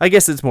 I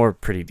guess it's more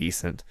pretty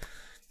decent,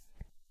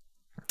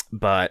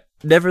 but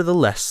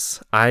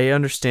nevertheless, I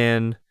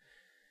understand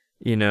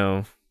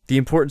the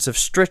importance of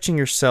stretching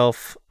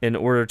yourself in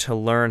order to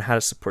learn how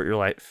to support your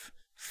life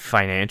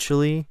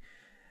financially.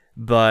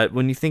 But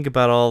when you think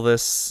about all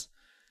this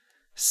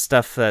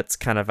stuff that's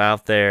kind of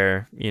out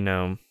there,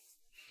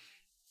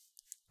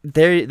 they're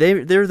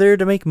there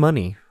to make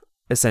money,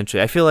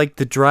 essentially. I feel like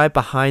the drive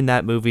behind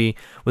that movie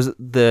was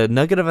the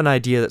nugget of an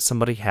idea that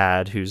somebody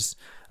had, who's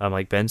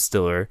like Ben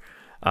Stiller,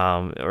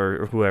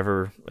 or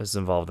whoever is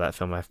involved in that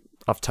film.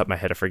 Off the top of my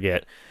head, I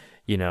forget.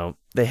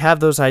 They have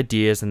those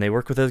ideas and they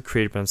work with other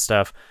creators and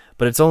stuff,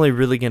 but it's only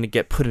really going to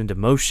get put into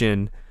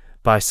motion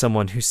by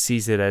someone who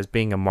sees it as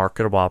being a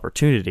marketable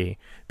opportunity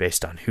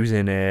based on who's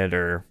in it,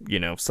 or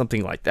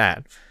something like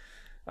that.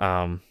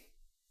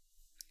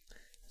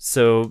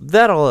 So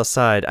that all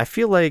aside, I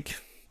feel like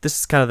this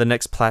is kind of the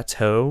next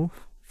plateau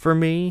for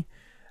me,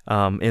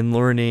 in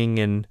learning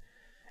and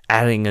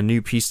adding a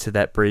new piece to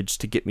that bridge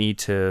to get me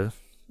to,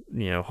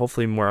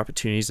 hopefully more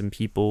opportunities and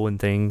people and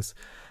things,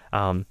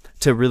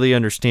 to really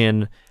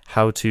understand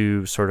how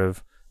to sort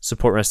of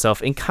support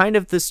myself in kind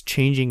of this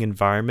changing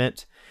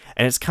environment.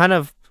 And it's kind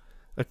of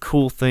a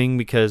cool thing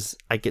because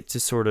I get to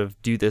sort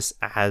of do this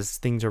as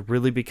things are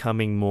really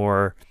becoming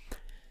more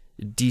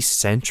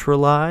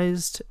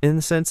decentralized, in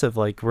the sense of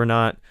like we're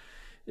not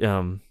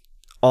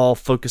all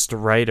focused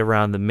right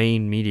around the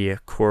main media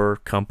core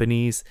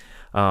companies.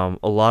 A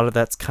lot of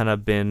that's kind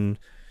of been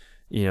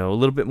a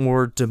little bit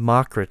more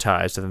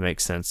democratized, if it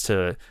makes sense,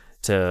 to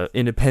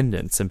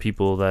independents and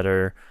people that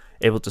are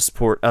able to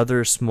support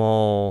other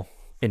small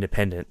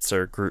independents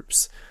or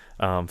groups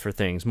for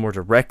things more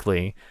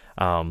directly,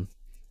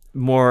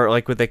 more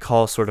like what they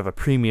call sort of a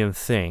premium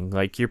thing.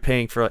 Like you're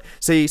paying for,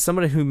 say,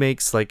 somebody who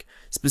makes like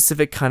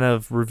specific kind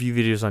of review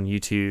videos on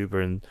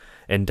YouTube,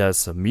 and does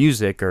some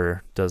music,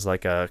 or does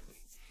like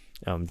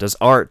does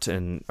art,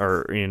 and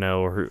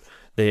or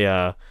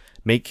they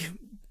make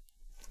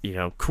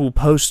cool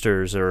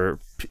posters or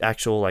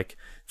actual like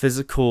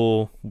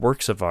physical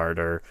works of art,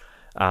 or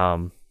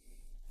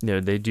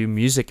they do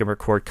music and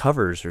record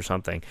covers or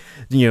something.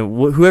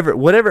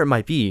 Whatever it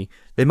might be,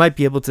 they might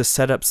be able to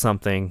set up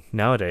something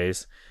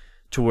nowadays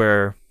to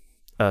where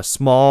a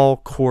small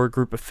core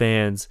group of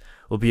fans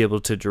will be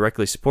able to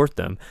directly support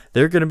them.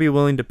 They're going to be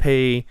willing to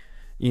pay,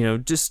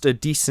 just a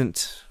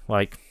decent,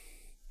 like,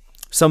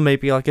 Some may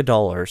be like $1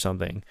 or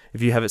something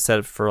if you have it set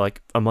up for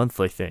like a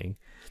monthly thing.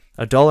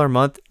 $1 a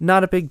month,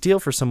 not a big deal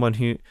for someone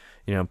who,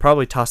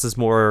 probably tosses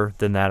more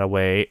than that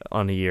away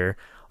on a year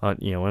on,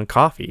 on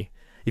coffee.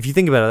 If you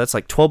think about it, that's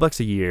like $12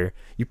 a year.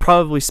 You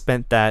probably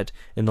spent that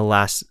in the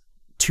last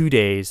 2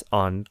 days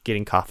on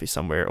getting coffee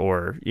somewhere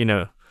or,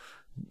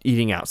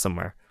 eating out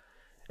somewhere.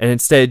 And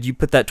instead you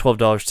put that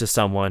 $12 to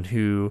someone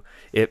who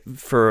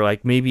for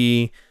like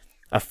maybe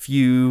a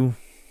few,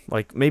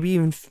 like maybe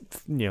even,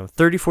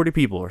 30, 40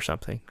 people or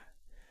something,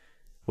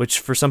 which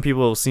for some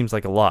people seems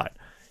like a lot,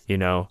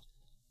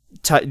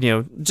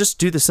 just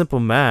do the simple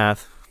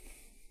math,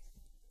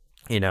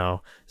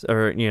 or,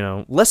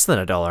 less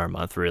than $1 a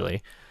month,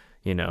 really.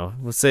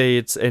 Let's say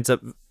it's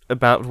up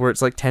about where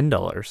it's like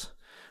 $10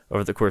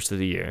 over the course of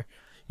the year,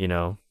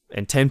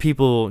 and 10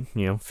 people,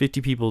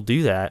 50 people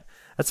do that.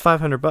 That's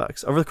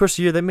 $500 over the course of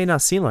the year. That may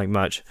not seem like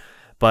much,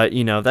 but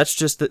that's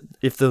just that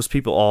if those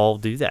people all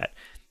do that.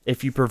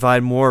 If you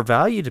provide more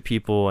value to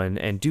people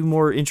and do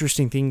more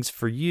interesting things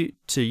for you,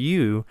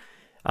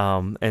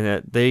 and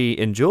that they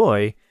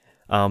enjoy,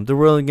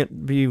 they're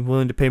be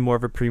willing to pay more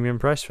of a premium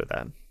price for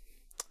that.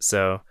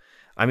 So,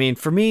 I mean,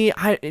 for me,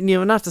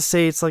 not to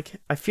say it's like,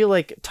 I feel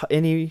like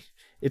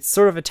it's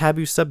sort of a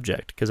taboo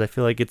subject because I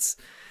feel like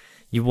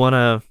you want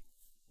to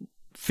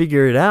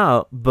figure it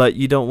out, but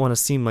you don't want to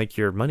seem like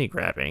you're money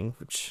grabbing,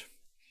 which,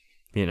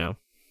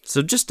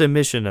 so just a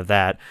mission of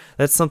that.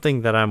 That's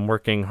something that I'm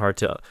working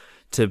hard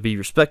to be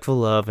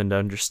respectful of and to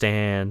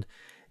understand,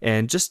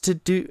 and just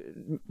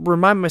to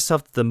remind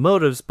myself that the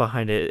motives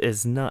behind it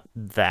is not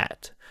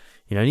that.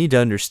 I need to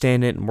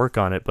understand it and work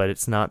on it, but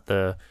it's not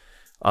the,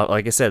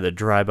 like I said, the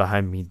drive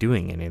behind me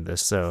doing any of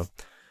this. So,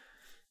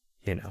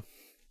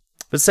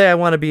 but say I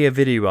want to be a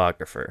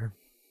videographer,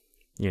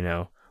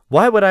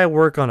 why would I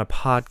work on a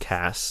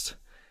podcast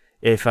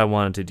if I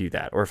wanted to do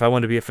that? Or if I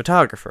wanted to be a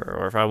photographer,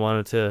 or if I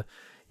wanted to,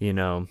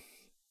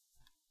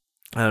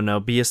 I don't know,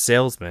 be a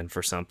salesman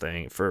for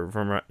something,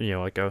 from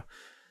like a,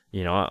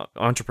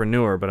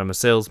 entrepreneur, but I'm a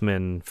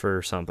salesman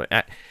for something.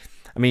 I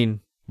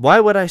mean, why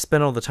would I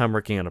spend all the time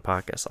working on a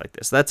podcast like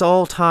this? That's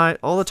all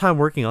the time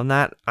working on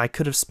that. I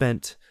could have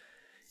spent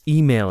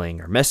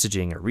emailing or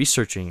messaging or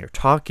researching or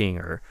talking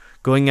or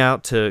going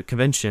out to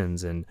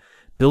conventions and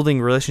building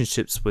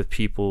relationships with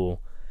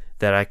people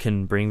that I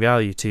can bring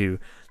value to.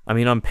 I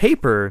mean, on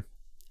paper,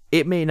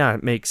 it may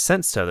not make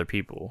sense to other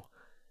people,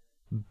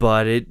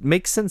 but it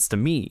makes sense to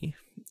me.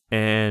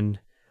 And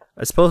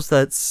I suppose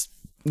that's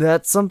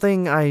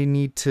something I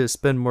need to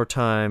spend more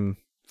time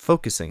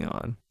focusing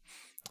on.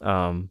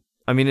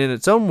 I mean, in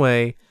its own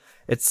way,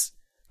 it's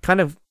kind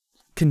of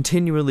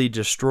continually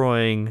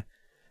destroying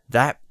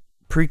that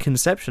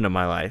preconception of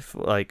my life,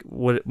 like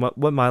what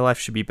my life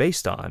should be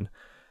based on,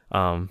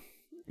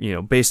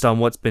 based on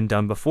what's been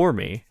done before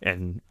me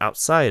and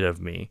outside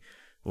of me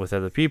with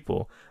other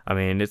people. I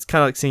mean, it's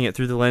kind of like seeing it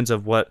through the lens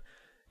of what,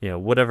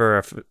 whatever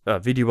a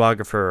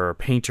videographer or a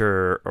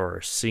painter or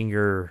a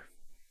singer,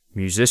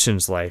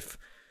 musician's life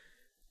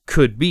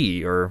could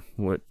be, or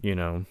what,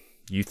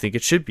 you think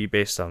it should be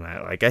based on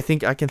that. Like, I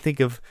think I can think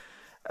of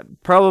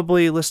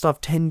probably list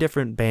off 10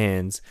 different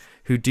bands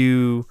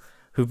who've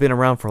been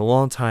around for a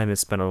long time and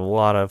spent a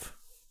lot of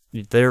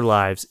their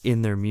lives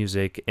in their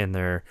music and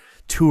their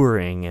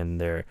touring and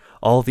their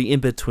all the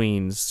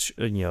in-betweens,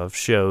 of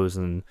shows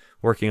and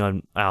working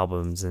on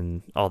albums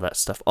and all that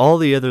stuff, all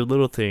the other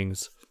little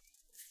things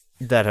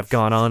that have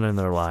gone on in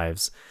their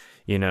lives.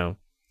 You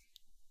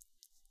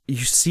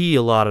see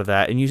a lot of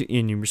that, and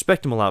you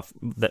respect them a lot,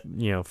 that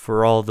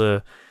for all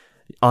the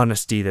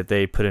honesty that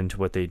they put into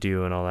what they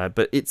do and all that.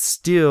 But it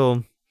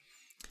still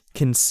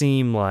can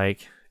seem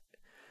like,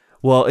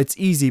 well, it's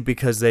easy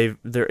because they've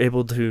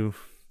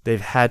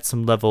had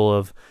some level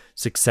of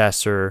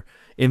success or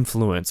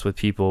influence with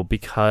people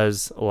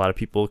because a lot of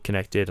people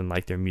connected and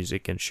like their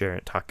music and share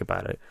it, talk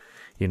about it.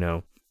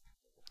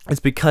 It's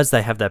because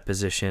they have that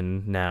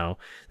position now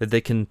that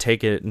they can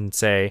take it and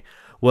say,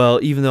 well,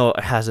 even though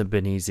it hasn't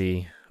been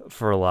easy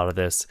for a lot of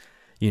this,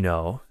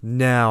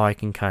 now I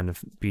can kind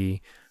of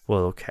be,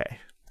 well, okay.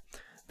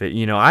 But,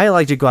 I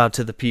like to go out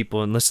to the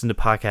people and listen to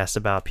podcasts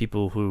about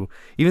people who,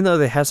 even though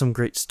they have some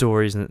great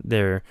stories and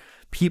they're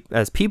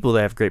as people,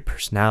 they have great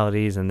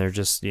personalities and they're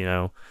just,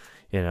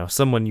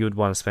 someone you would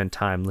want to spend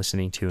time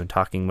listening to and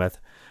talking with,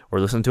 or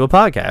listen to a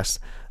podcast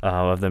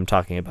of them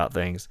talking about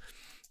things.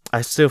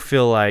 I still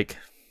feel like,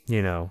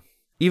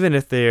 even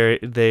if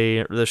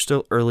they're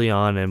still early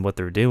on in what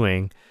they're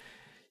doing,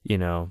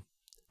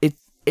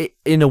 it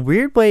in a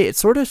weird way, it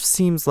sort of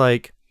seems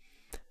like,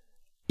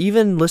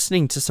 even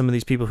listening to some of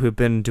these people who have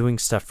been doing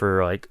stuff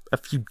for like a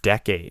few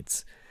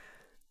decades,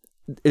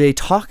 they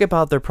talk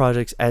about their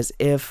projects as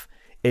if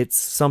it's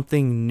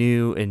something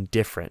new and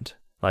different.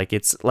 Like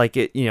it's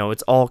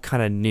all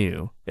kind of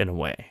new in a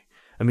way.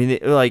 I mean,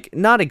 like,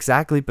 not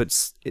exactly, but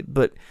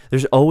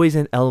there's always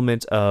an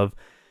element of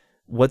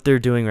what they're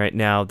doing right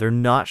now. They're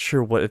not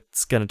sure what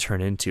it's going to turn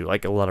into.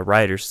 Like a lot of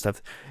writers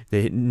stuff,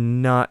 they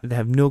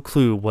have no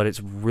clue what it's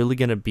really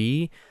going to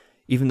be,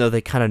 even though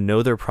they kind of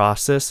know their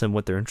process and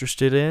what they're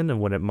interested in and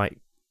what it might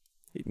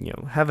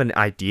have an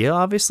idea,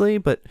 obviously,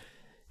 but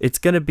it's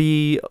going to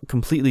be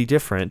completely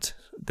different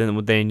than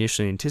what they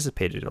initially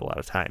anticipated a lot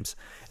of times.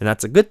 And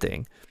that's a good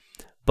thing.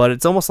 But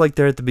it's almost like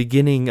they're at the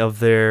beginning of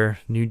their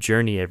new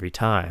journey every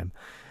time.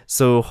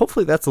 So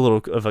hopefully that's a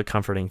little of a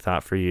comforting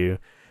thought for you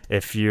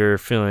if you're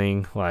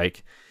feeling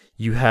like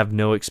you have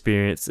no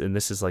experience and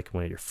this is like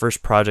one of your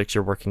first projects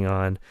you're working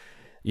on.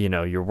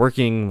 You're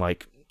working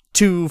like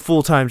 2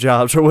 full-time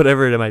jobs or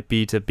whatever it might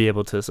be to be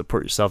able to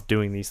support yourself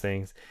doing these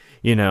things.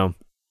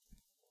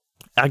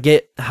 I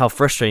get how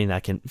frustrating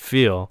that can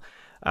feel.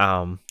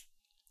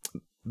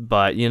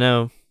 But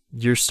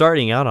you're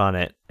starting out on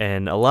it,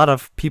 and a lot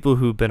of people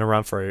who've been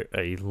around for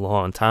a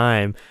long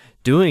time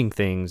doing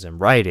things and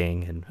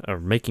writing and or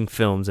making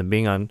films and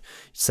being on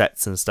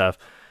sets and stuff,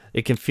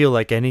 it can feel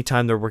like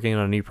anytime they're working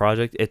on a new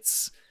project,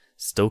 it's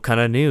still kind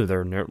of new.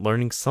 They're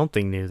learning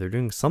something new. They're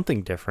doing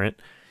something different,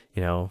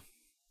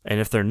 and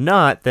if they're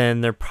not,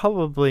 then they're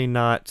probably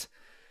not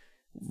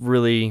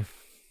really,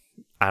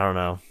 I don't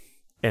know,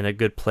 in a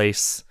good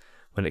place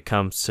when it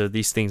comes to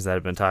these things that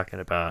I've been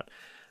talking about.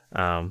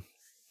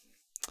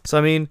 So,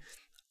 I mean,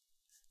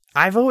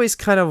 I've always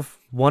kind of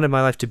wanted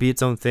my life to be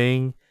its own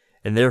thing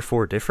and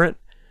therefore different.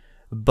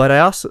 But I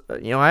also,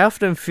 I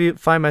often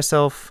find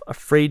myself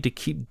afraid to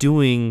keep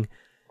doing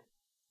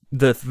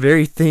the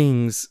very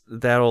things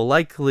that'll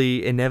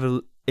likely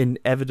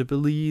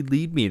inevitably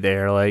lead me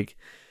there. Like,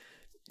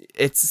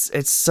 it's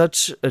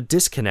such a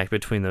disconnect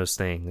between those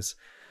things.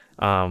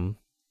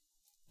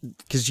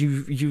 Because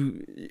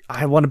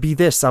I want to be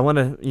this. I want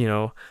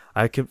to,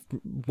 I could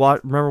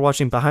remember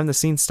watching behind the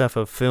scenes stuff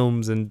of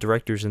films and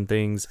directors and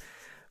things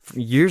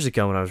years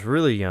ago when I was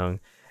really young,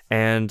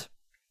 and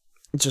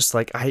just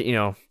like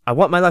I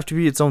want my life to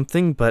be its own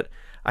thing, but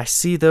I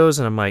see those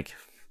and I'm like,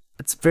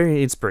 it's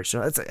very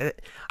inspirational.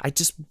 I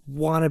just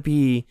want to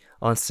be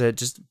on set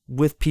just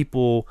with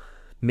people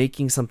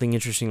making something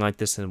interesting like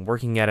this and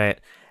working at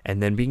it,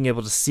 and then being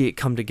able to see it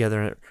come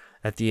together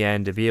at the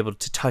end, to be able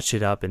to touch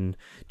it up and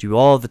do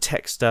all the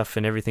tech stuff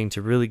and everything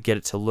to really get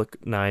it to look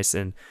nice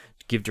and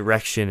give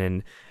direction,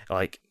 and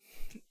like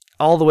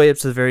all the way up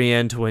to the very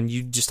end to when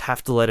you just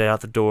have to let it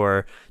out the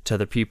door to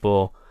other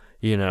people.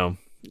 You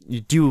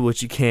do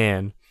what you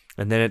can,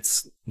 and then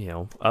it's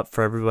up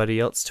for everybody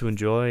else to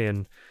enjoy,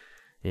 and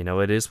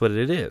it is what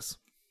it is.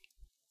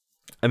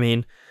 I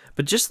mean,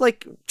 but just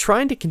like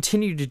trying to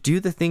continue to do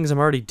the things I'm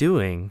already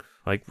doing,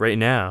 like right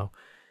now,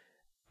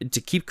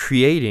 to keep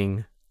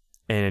creating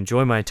and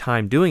enjoy my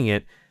time doing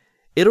it,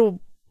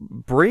 it'll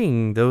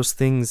bring those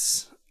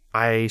things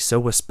I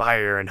so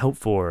aspire and hope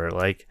for.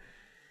 Like,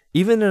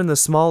 even in the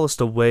smallest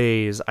of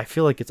ways, I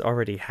feel like it's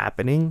already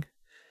happening.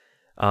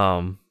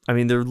 I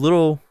mean, they're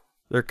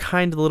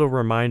kind of little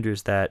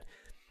reminders that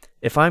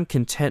if I'm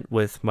content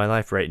with my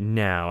life right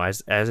now,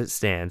 as it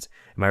stands,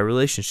 my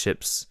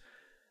relationships,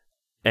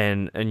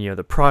 and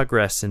the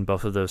progress in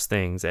both of those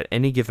things at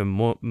any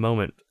given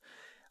moment,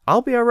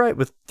 I'll be all right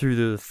through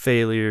the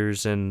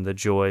failures and the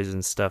joys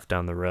and stuff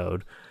down the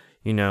road.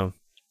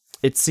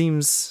 It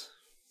seems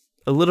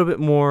a little bit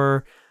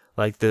more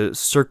like the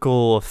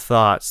circle of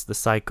thoughts, the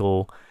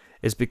cycle,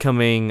 is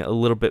becoming a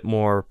little bit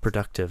more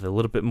productive, a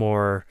little bit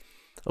more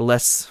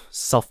less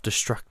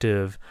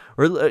self-destructive,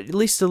 or at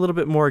least a little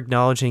bit more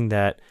acknowledging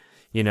that,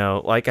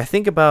 like I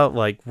think about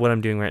like what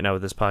I'm doing right now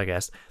with this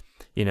podcast.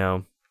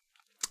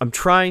 I'm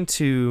trying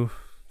to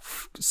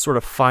sort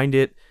of find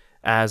it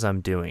as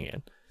I'm doing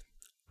it.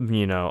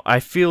 I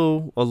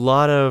feel a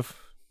lot of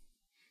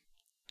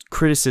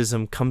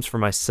criticism comes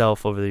from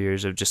myself over the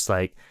years of just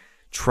like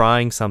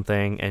trying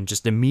something and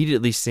just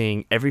immediately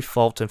seeing every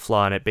fault and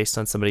flaw in it based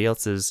on somebody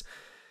else's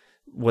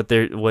what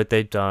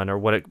they've done or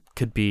what it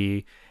could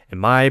be, and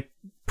my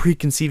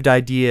preconceived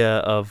idea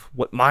of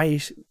what my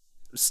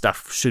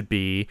stuff should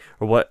be,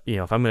 or what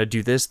if I'm going to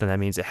do this, then that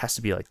means it has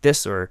to be like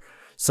this, or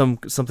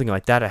something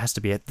like that. It has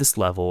to be at this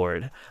level,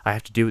 or I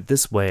have to do it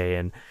this way,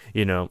 and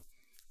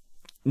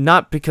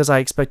not because I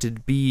expected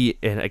to be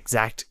an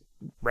exact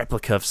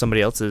replica of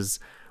somebody else's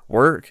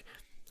work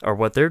or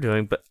what they're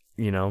doing, but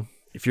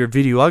if you're a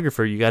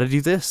videographer, you got to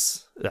do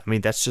this. I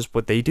mean, that's just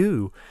what they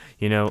do.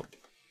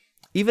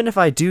 Even if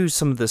I do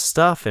some of this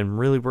stuff and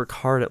really work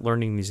hard at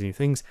learning these new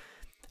things,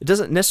 it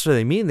doesn't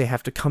necessarily mean they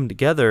have to come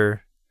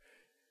together.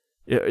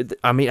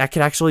 I mean, I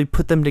can actually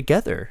put them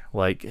together.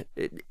 Like,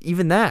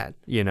 even that,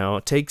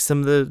 take some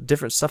of the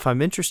different stuff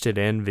I'm interested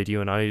in,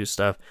 video and audio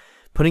stuff,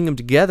 putting them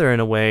together in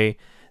a way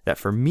that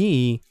for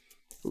me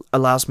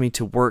allows me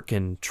to work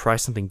and try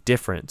something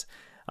different.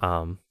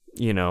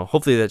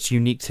 Hopefully that's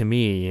unique to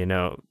me,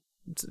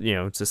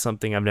 to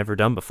something I've never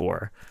done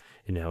before,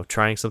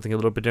 trying something a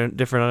little bit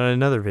different on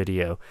another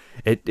video.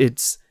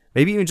 It's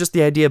maybe even just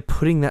the idea of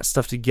putting that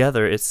stuff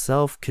together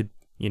itself could,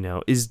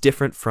 is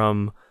different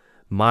from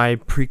my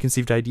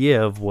preconceived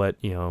idea of what,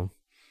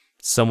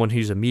 someone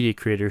who's a media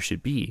creator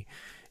should be,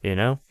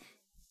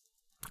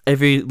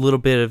 Every little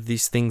bit of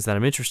these things that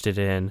I'm interested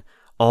in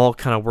all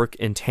kind of work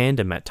in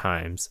tandem at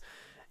times,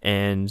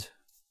 and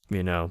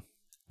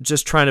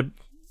just trying to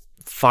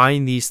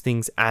find these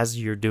things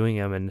as you're doing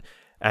them, and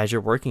as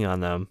you're working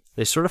on them,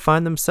 they sort of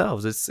find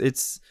themselves.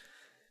 It's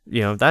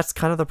that's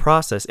kind of the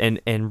process,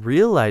 and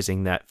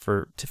realizing that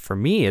for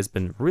me has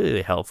been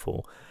really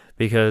helpful,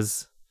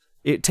 because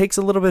it takes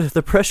a little bit of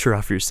the pressure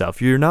off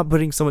yourself. You're not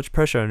putting so much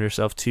pressure on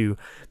yourself to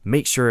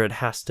make sure it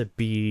has to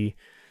be,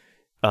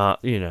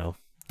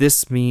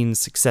 this means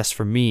success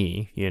for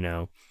me,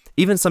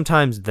 Even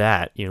sometimes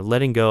that,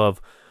 letting go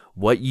of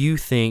what you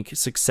think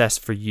success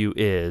for you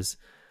is,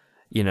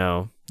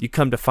 you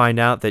come to find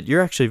out that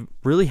you're actually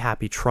really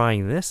happy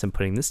trying this and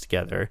putting this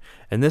together.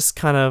 And this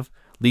kind of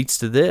leads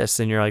to this.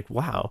 And you're like,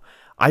 wow,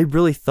 I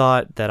really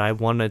thought that I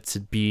wanted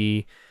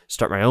to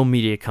start my own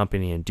media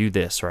company and do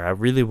this, or I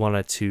really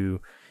wanted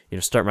to,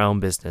 start my own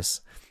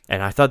business.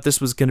 And I thought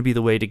this was going to be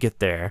the way to get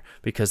there,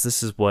 because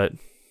this is what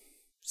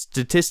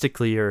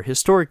statistically or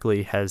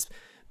historically has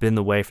been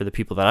the way for the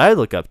people that I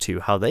look up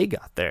to, how they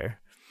got there.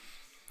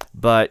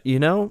 But,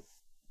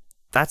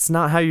 that's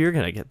not how you're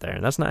going to get there.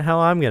 And that's not how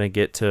I'm going to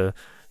get to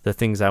the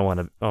things I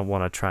want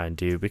to try and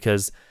do,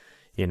 because,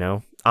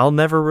 I'll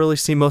never really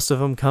see most of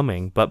them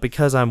coming. But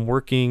because I'm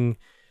working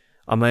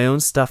on my own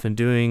stuff and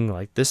doing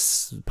like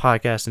this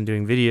podcast and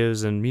doing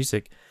videos and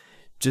music,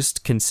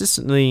 just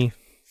consistently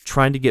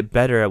trying to get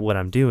better at what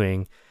I'm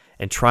doing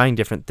and trying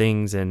different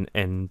things and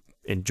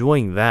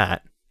enjoying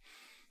that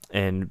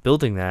and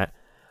building that,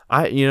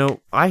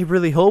 I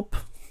really hope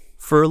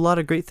for a lot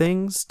of great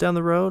things down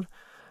the road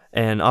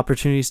and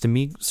opportunities to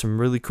meet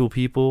some really cool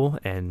people,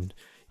 and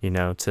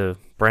to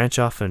branch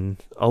off and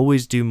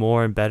always do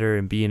more and better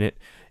and be an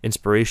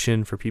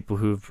inspiration for people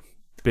who've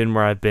been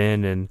where I've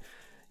been and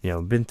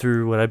been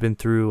through what I've been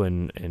through,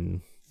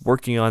 and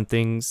working on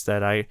things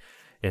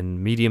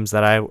in mediums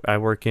that I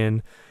work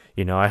in.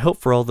 I hope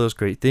for all those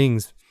great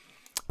things,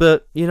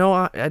 but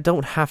I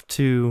don't have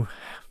to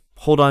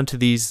hold on to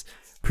these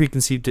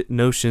preconceived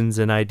notions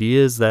and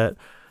ideas that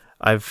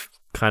I've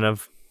kind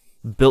of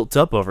built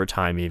up over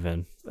time,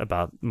 even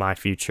about my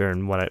future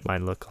and what it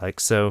might look like.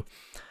 So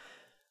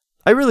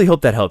I really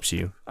hope that helps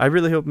you. I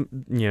really hope,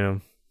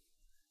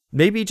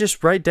 maybe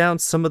just write down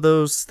some of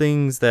those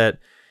things that,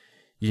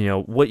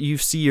 what you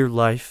see your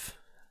life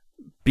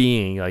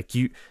being like.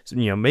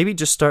 Maybe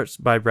just start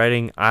by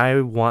writing,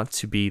 I want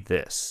to be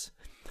this,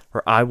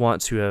 or I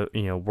want to,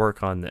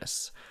 work on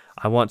this.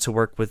 I want to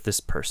work with this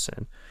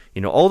person.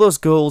 All those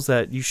goals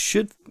that you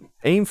should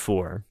aim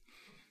for,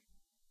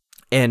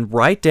 and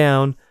write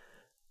down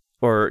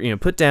or,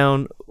 put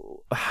down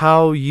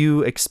how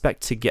you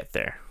expect to get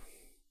there.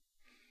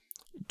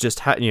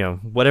 Just how,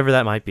 whatever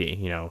that might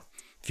be.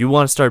 If you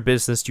want to start a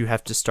business, you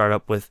have to start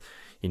up with,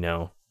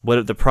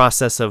 what the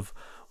process of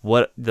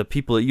what the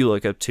people that you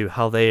look up to,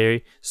 how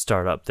they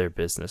start up their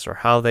business, or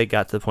how they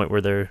got to the point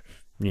where they're,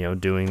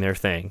 doing their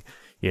thing.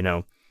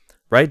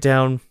 Write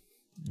down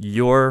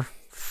your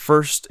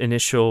first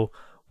initial,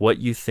 what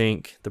you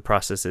think the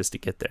process is to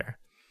get there.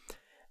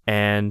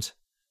 And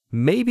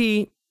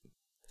maybe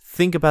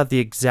think about the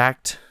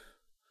exact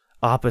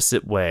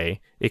opposite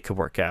way it could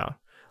work out.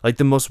 Like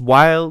the most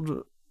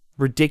wild,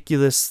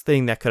 ridiculous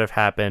thing that could have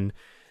happened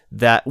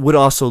that would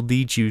also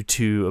lead you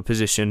to a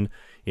position,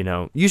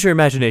 use your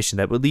imagination,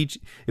 that would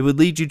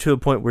lead you to a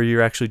point where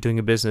you're actually doing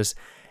a business,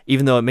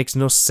 even though it makes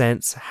no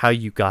sense how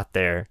you got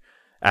there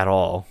at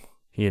all.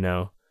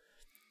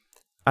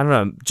 I don't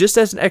know, just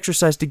as an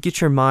exercise to get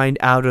your mind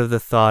out of the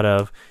thought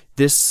of,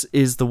 this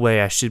is the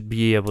way I should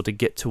be able to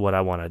get to what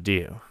I want to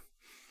do,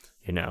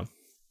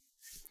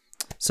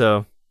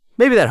 So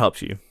maybe that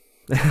helps you.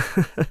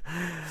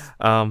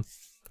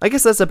 I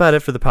guess that's about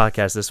it for the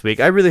podcast this week.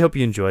 I really hope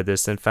you enjoyed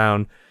this and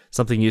found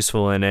something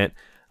useful in it,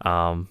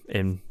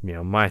 in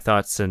my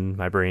thoughts and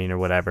my brain or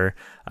whatever.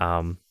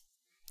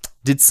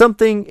 Did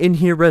something in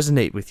here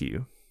resonate with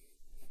you?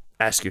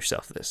 Ask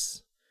yourself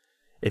this.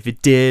 If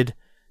it did,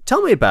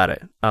 tell me about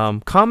it.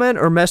 Comment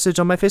or message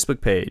on my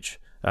Facebook page,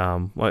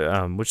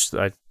 which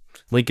I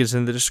link is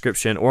in the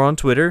description, or on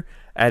Twitter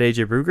at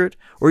AJ Brugert,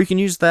 or you can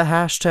use the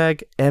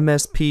hashtag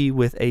MSP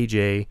with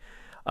AJ.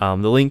 The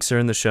links are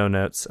in the show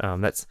notes.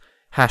 That's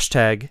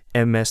hashtag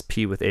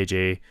MSP with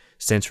AJ,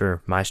 stands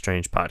for My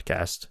Strange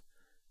Podcast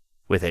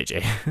with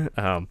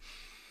AJ.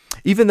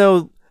 Even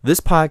though this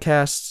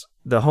podcast,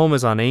 the home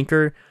is on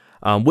Anchor,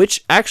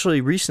 which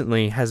actually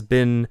recently has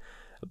been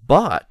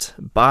bought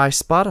by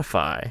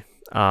Spotify,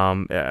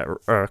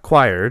 or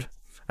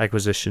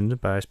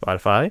acquisitioned by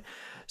Spotify.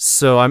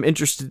 So I'm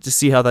interested to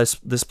see how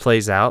this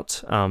plays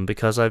out,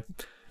 because I've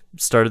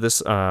started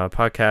this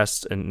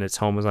podcast and its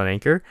home is on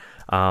Anchor.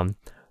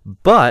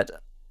 But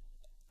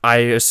I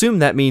assume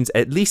that means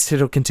at least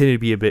it'll continue to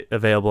be a bit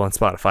available on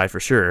Spotify for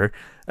sure.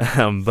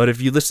 But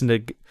if you listen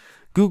to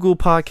Google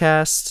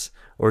Podcasts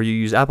or you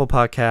use Apple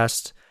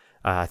Podcasts,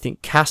 I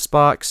think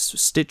Castbox,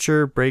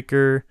 Stitcher,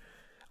 Breaker,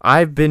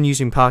 I've been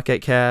using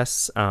Pocket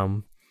Casts,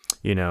 and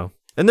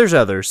there's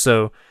others.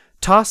 So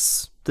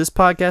toss this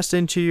podcast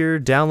into your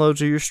downloads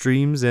or your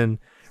streams and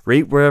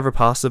rate wherever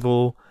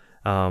possible.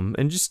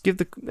 And just give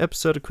the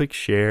episode a quick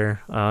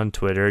share on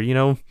Twitter.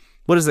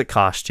 What does it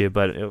cost you?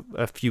 But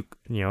a few,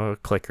 a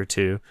click or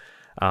two.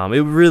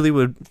 It really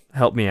would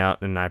help me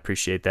out, and I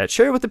appreciate that.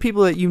 Share it with the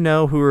people that you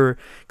know who are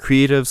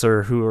creatives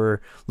or who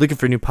are looking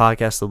for new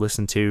podcasts to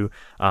listen to.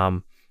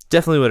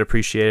 Definitely would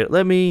appreciate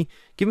it.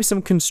 Give me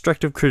some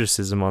constructive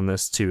criticism on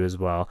this too as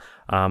well.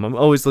 I'm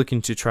always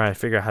looking to try and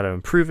figure out how to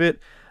improve it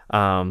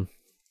in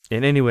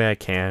any way I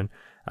can.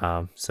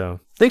 So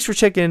thanks for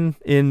checking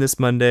in this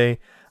Monday.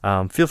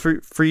 Feel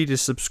free to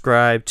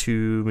subscribe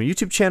to my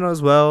YouTube channel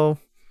as well.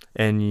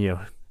 And,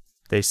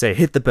 they say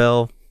hit the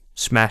bell,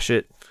 smash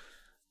it,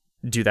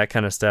 do that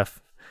kind of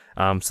stuff.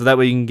 So that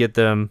way you can get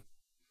them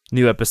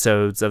new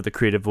episodes of the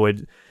Creative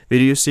Void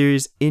video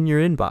series in your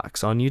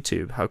inbox on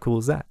YouTube. How cool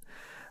is that?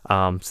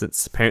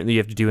 Since apparently you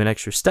have to do an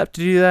extra step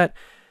to do that,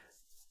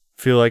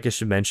 feel like I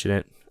should mention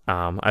it.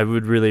 I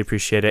would really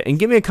appreciate it. And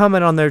give me a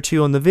comment on there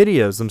too on the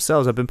videos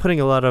themselves. I've been putting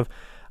a lot of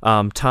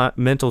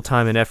mental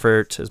time and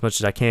effort as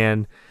much as I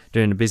can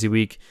during a busy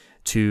week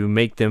to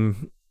make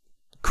them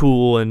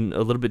cool and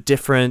a little bit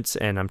different,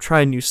 and I'm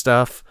trying new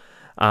stuff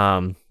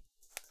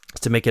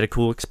to make it a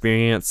cool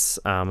experience,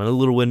 and a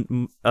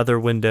little other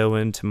window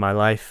into my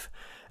life,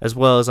 as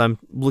well as I'm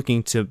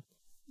looking to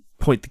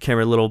point the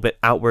camera a little bit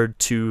outward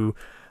to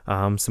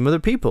some other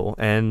people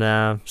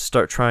and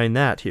start trying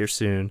that here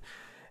soon.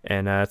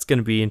 And it's going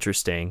to be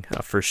interesting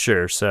for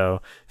sure.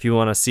 So if you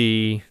want to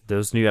see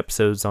those new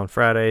episodes on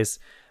Fridays,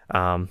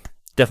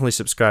 definitely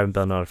subscribe and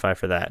bell notify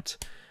for that.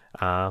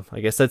 I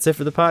guess that's it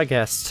for the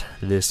podcast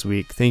this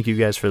week. Thank you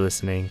guys for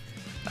listening.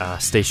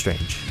 Stay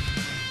strange.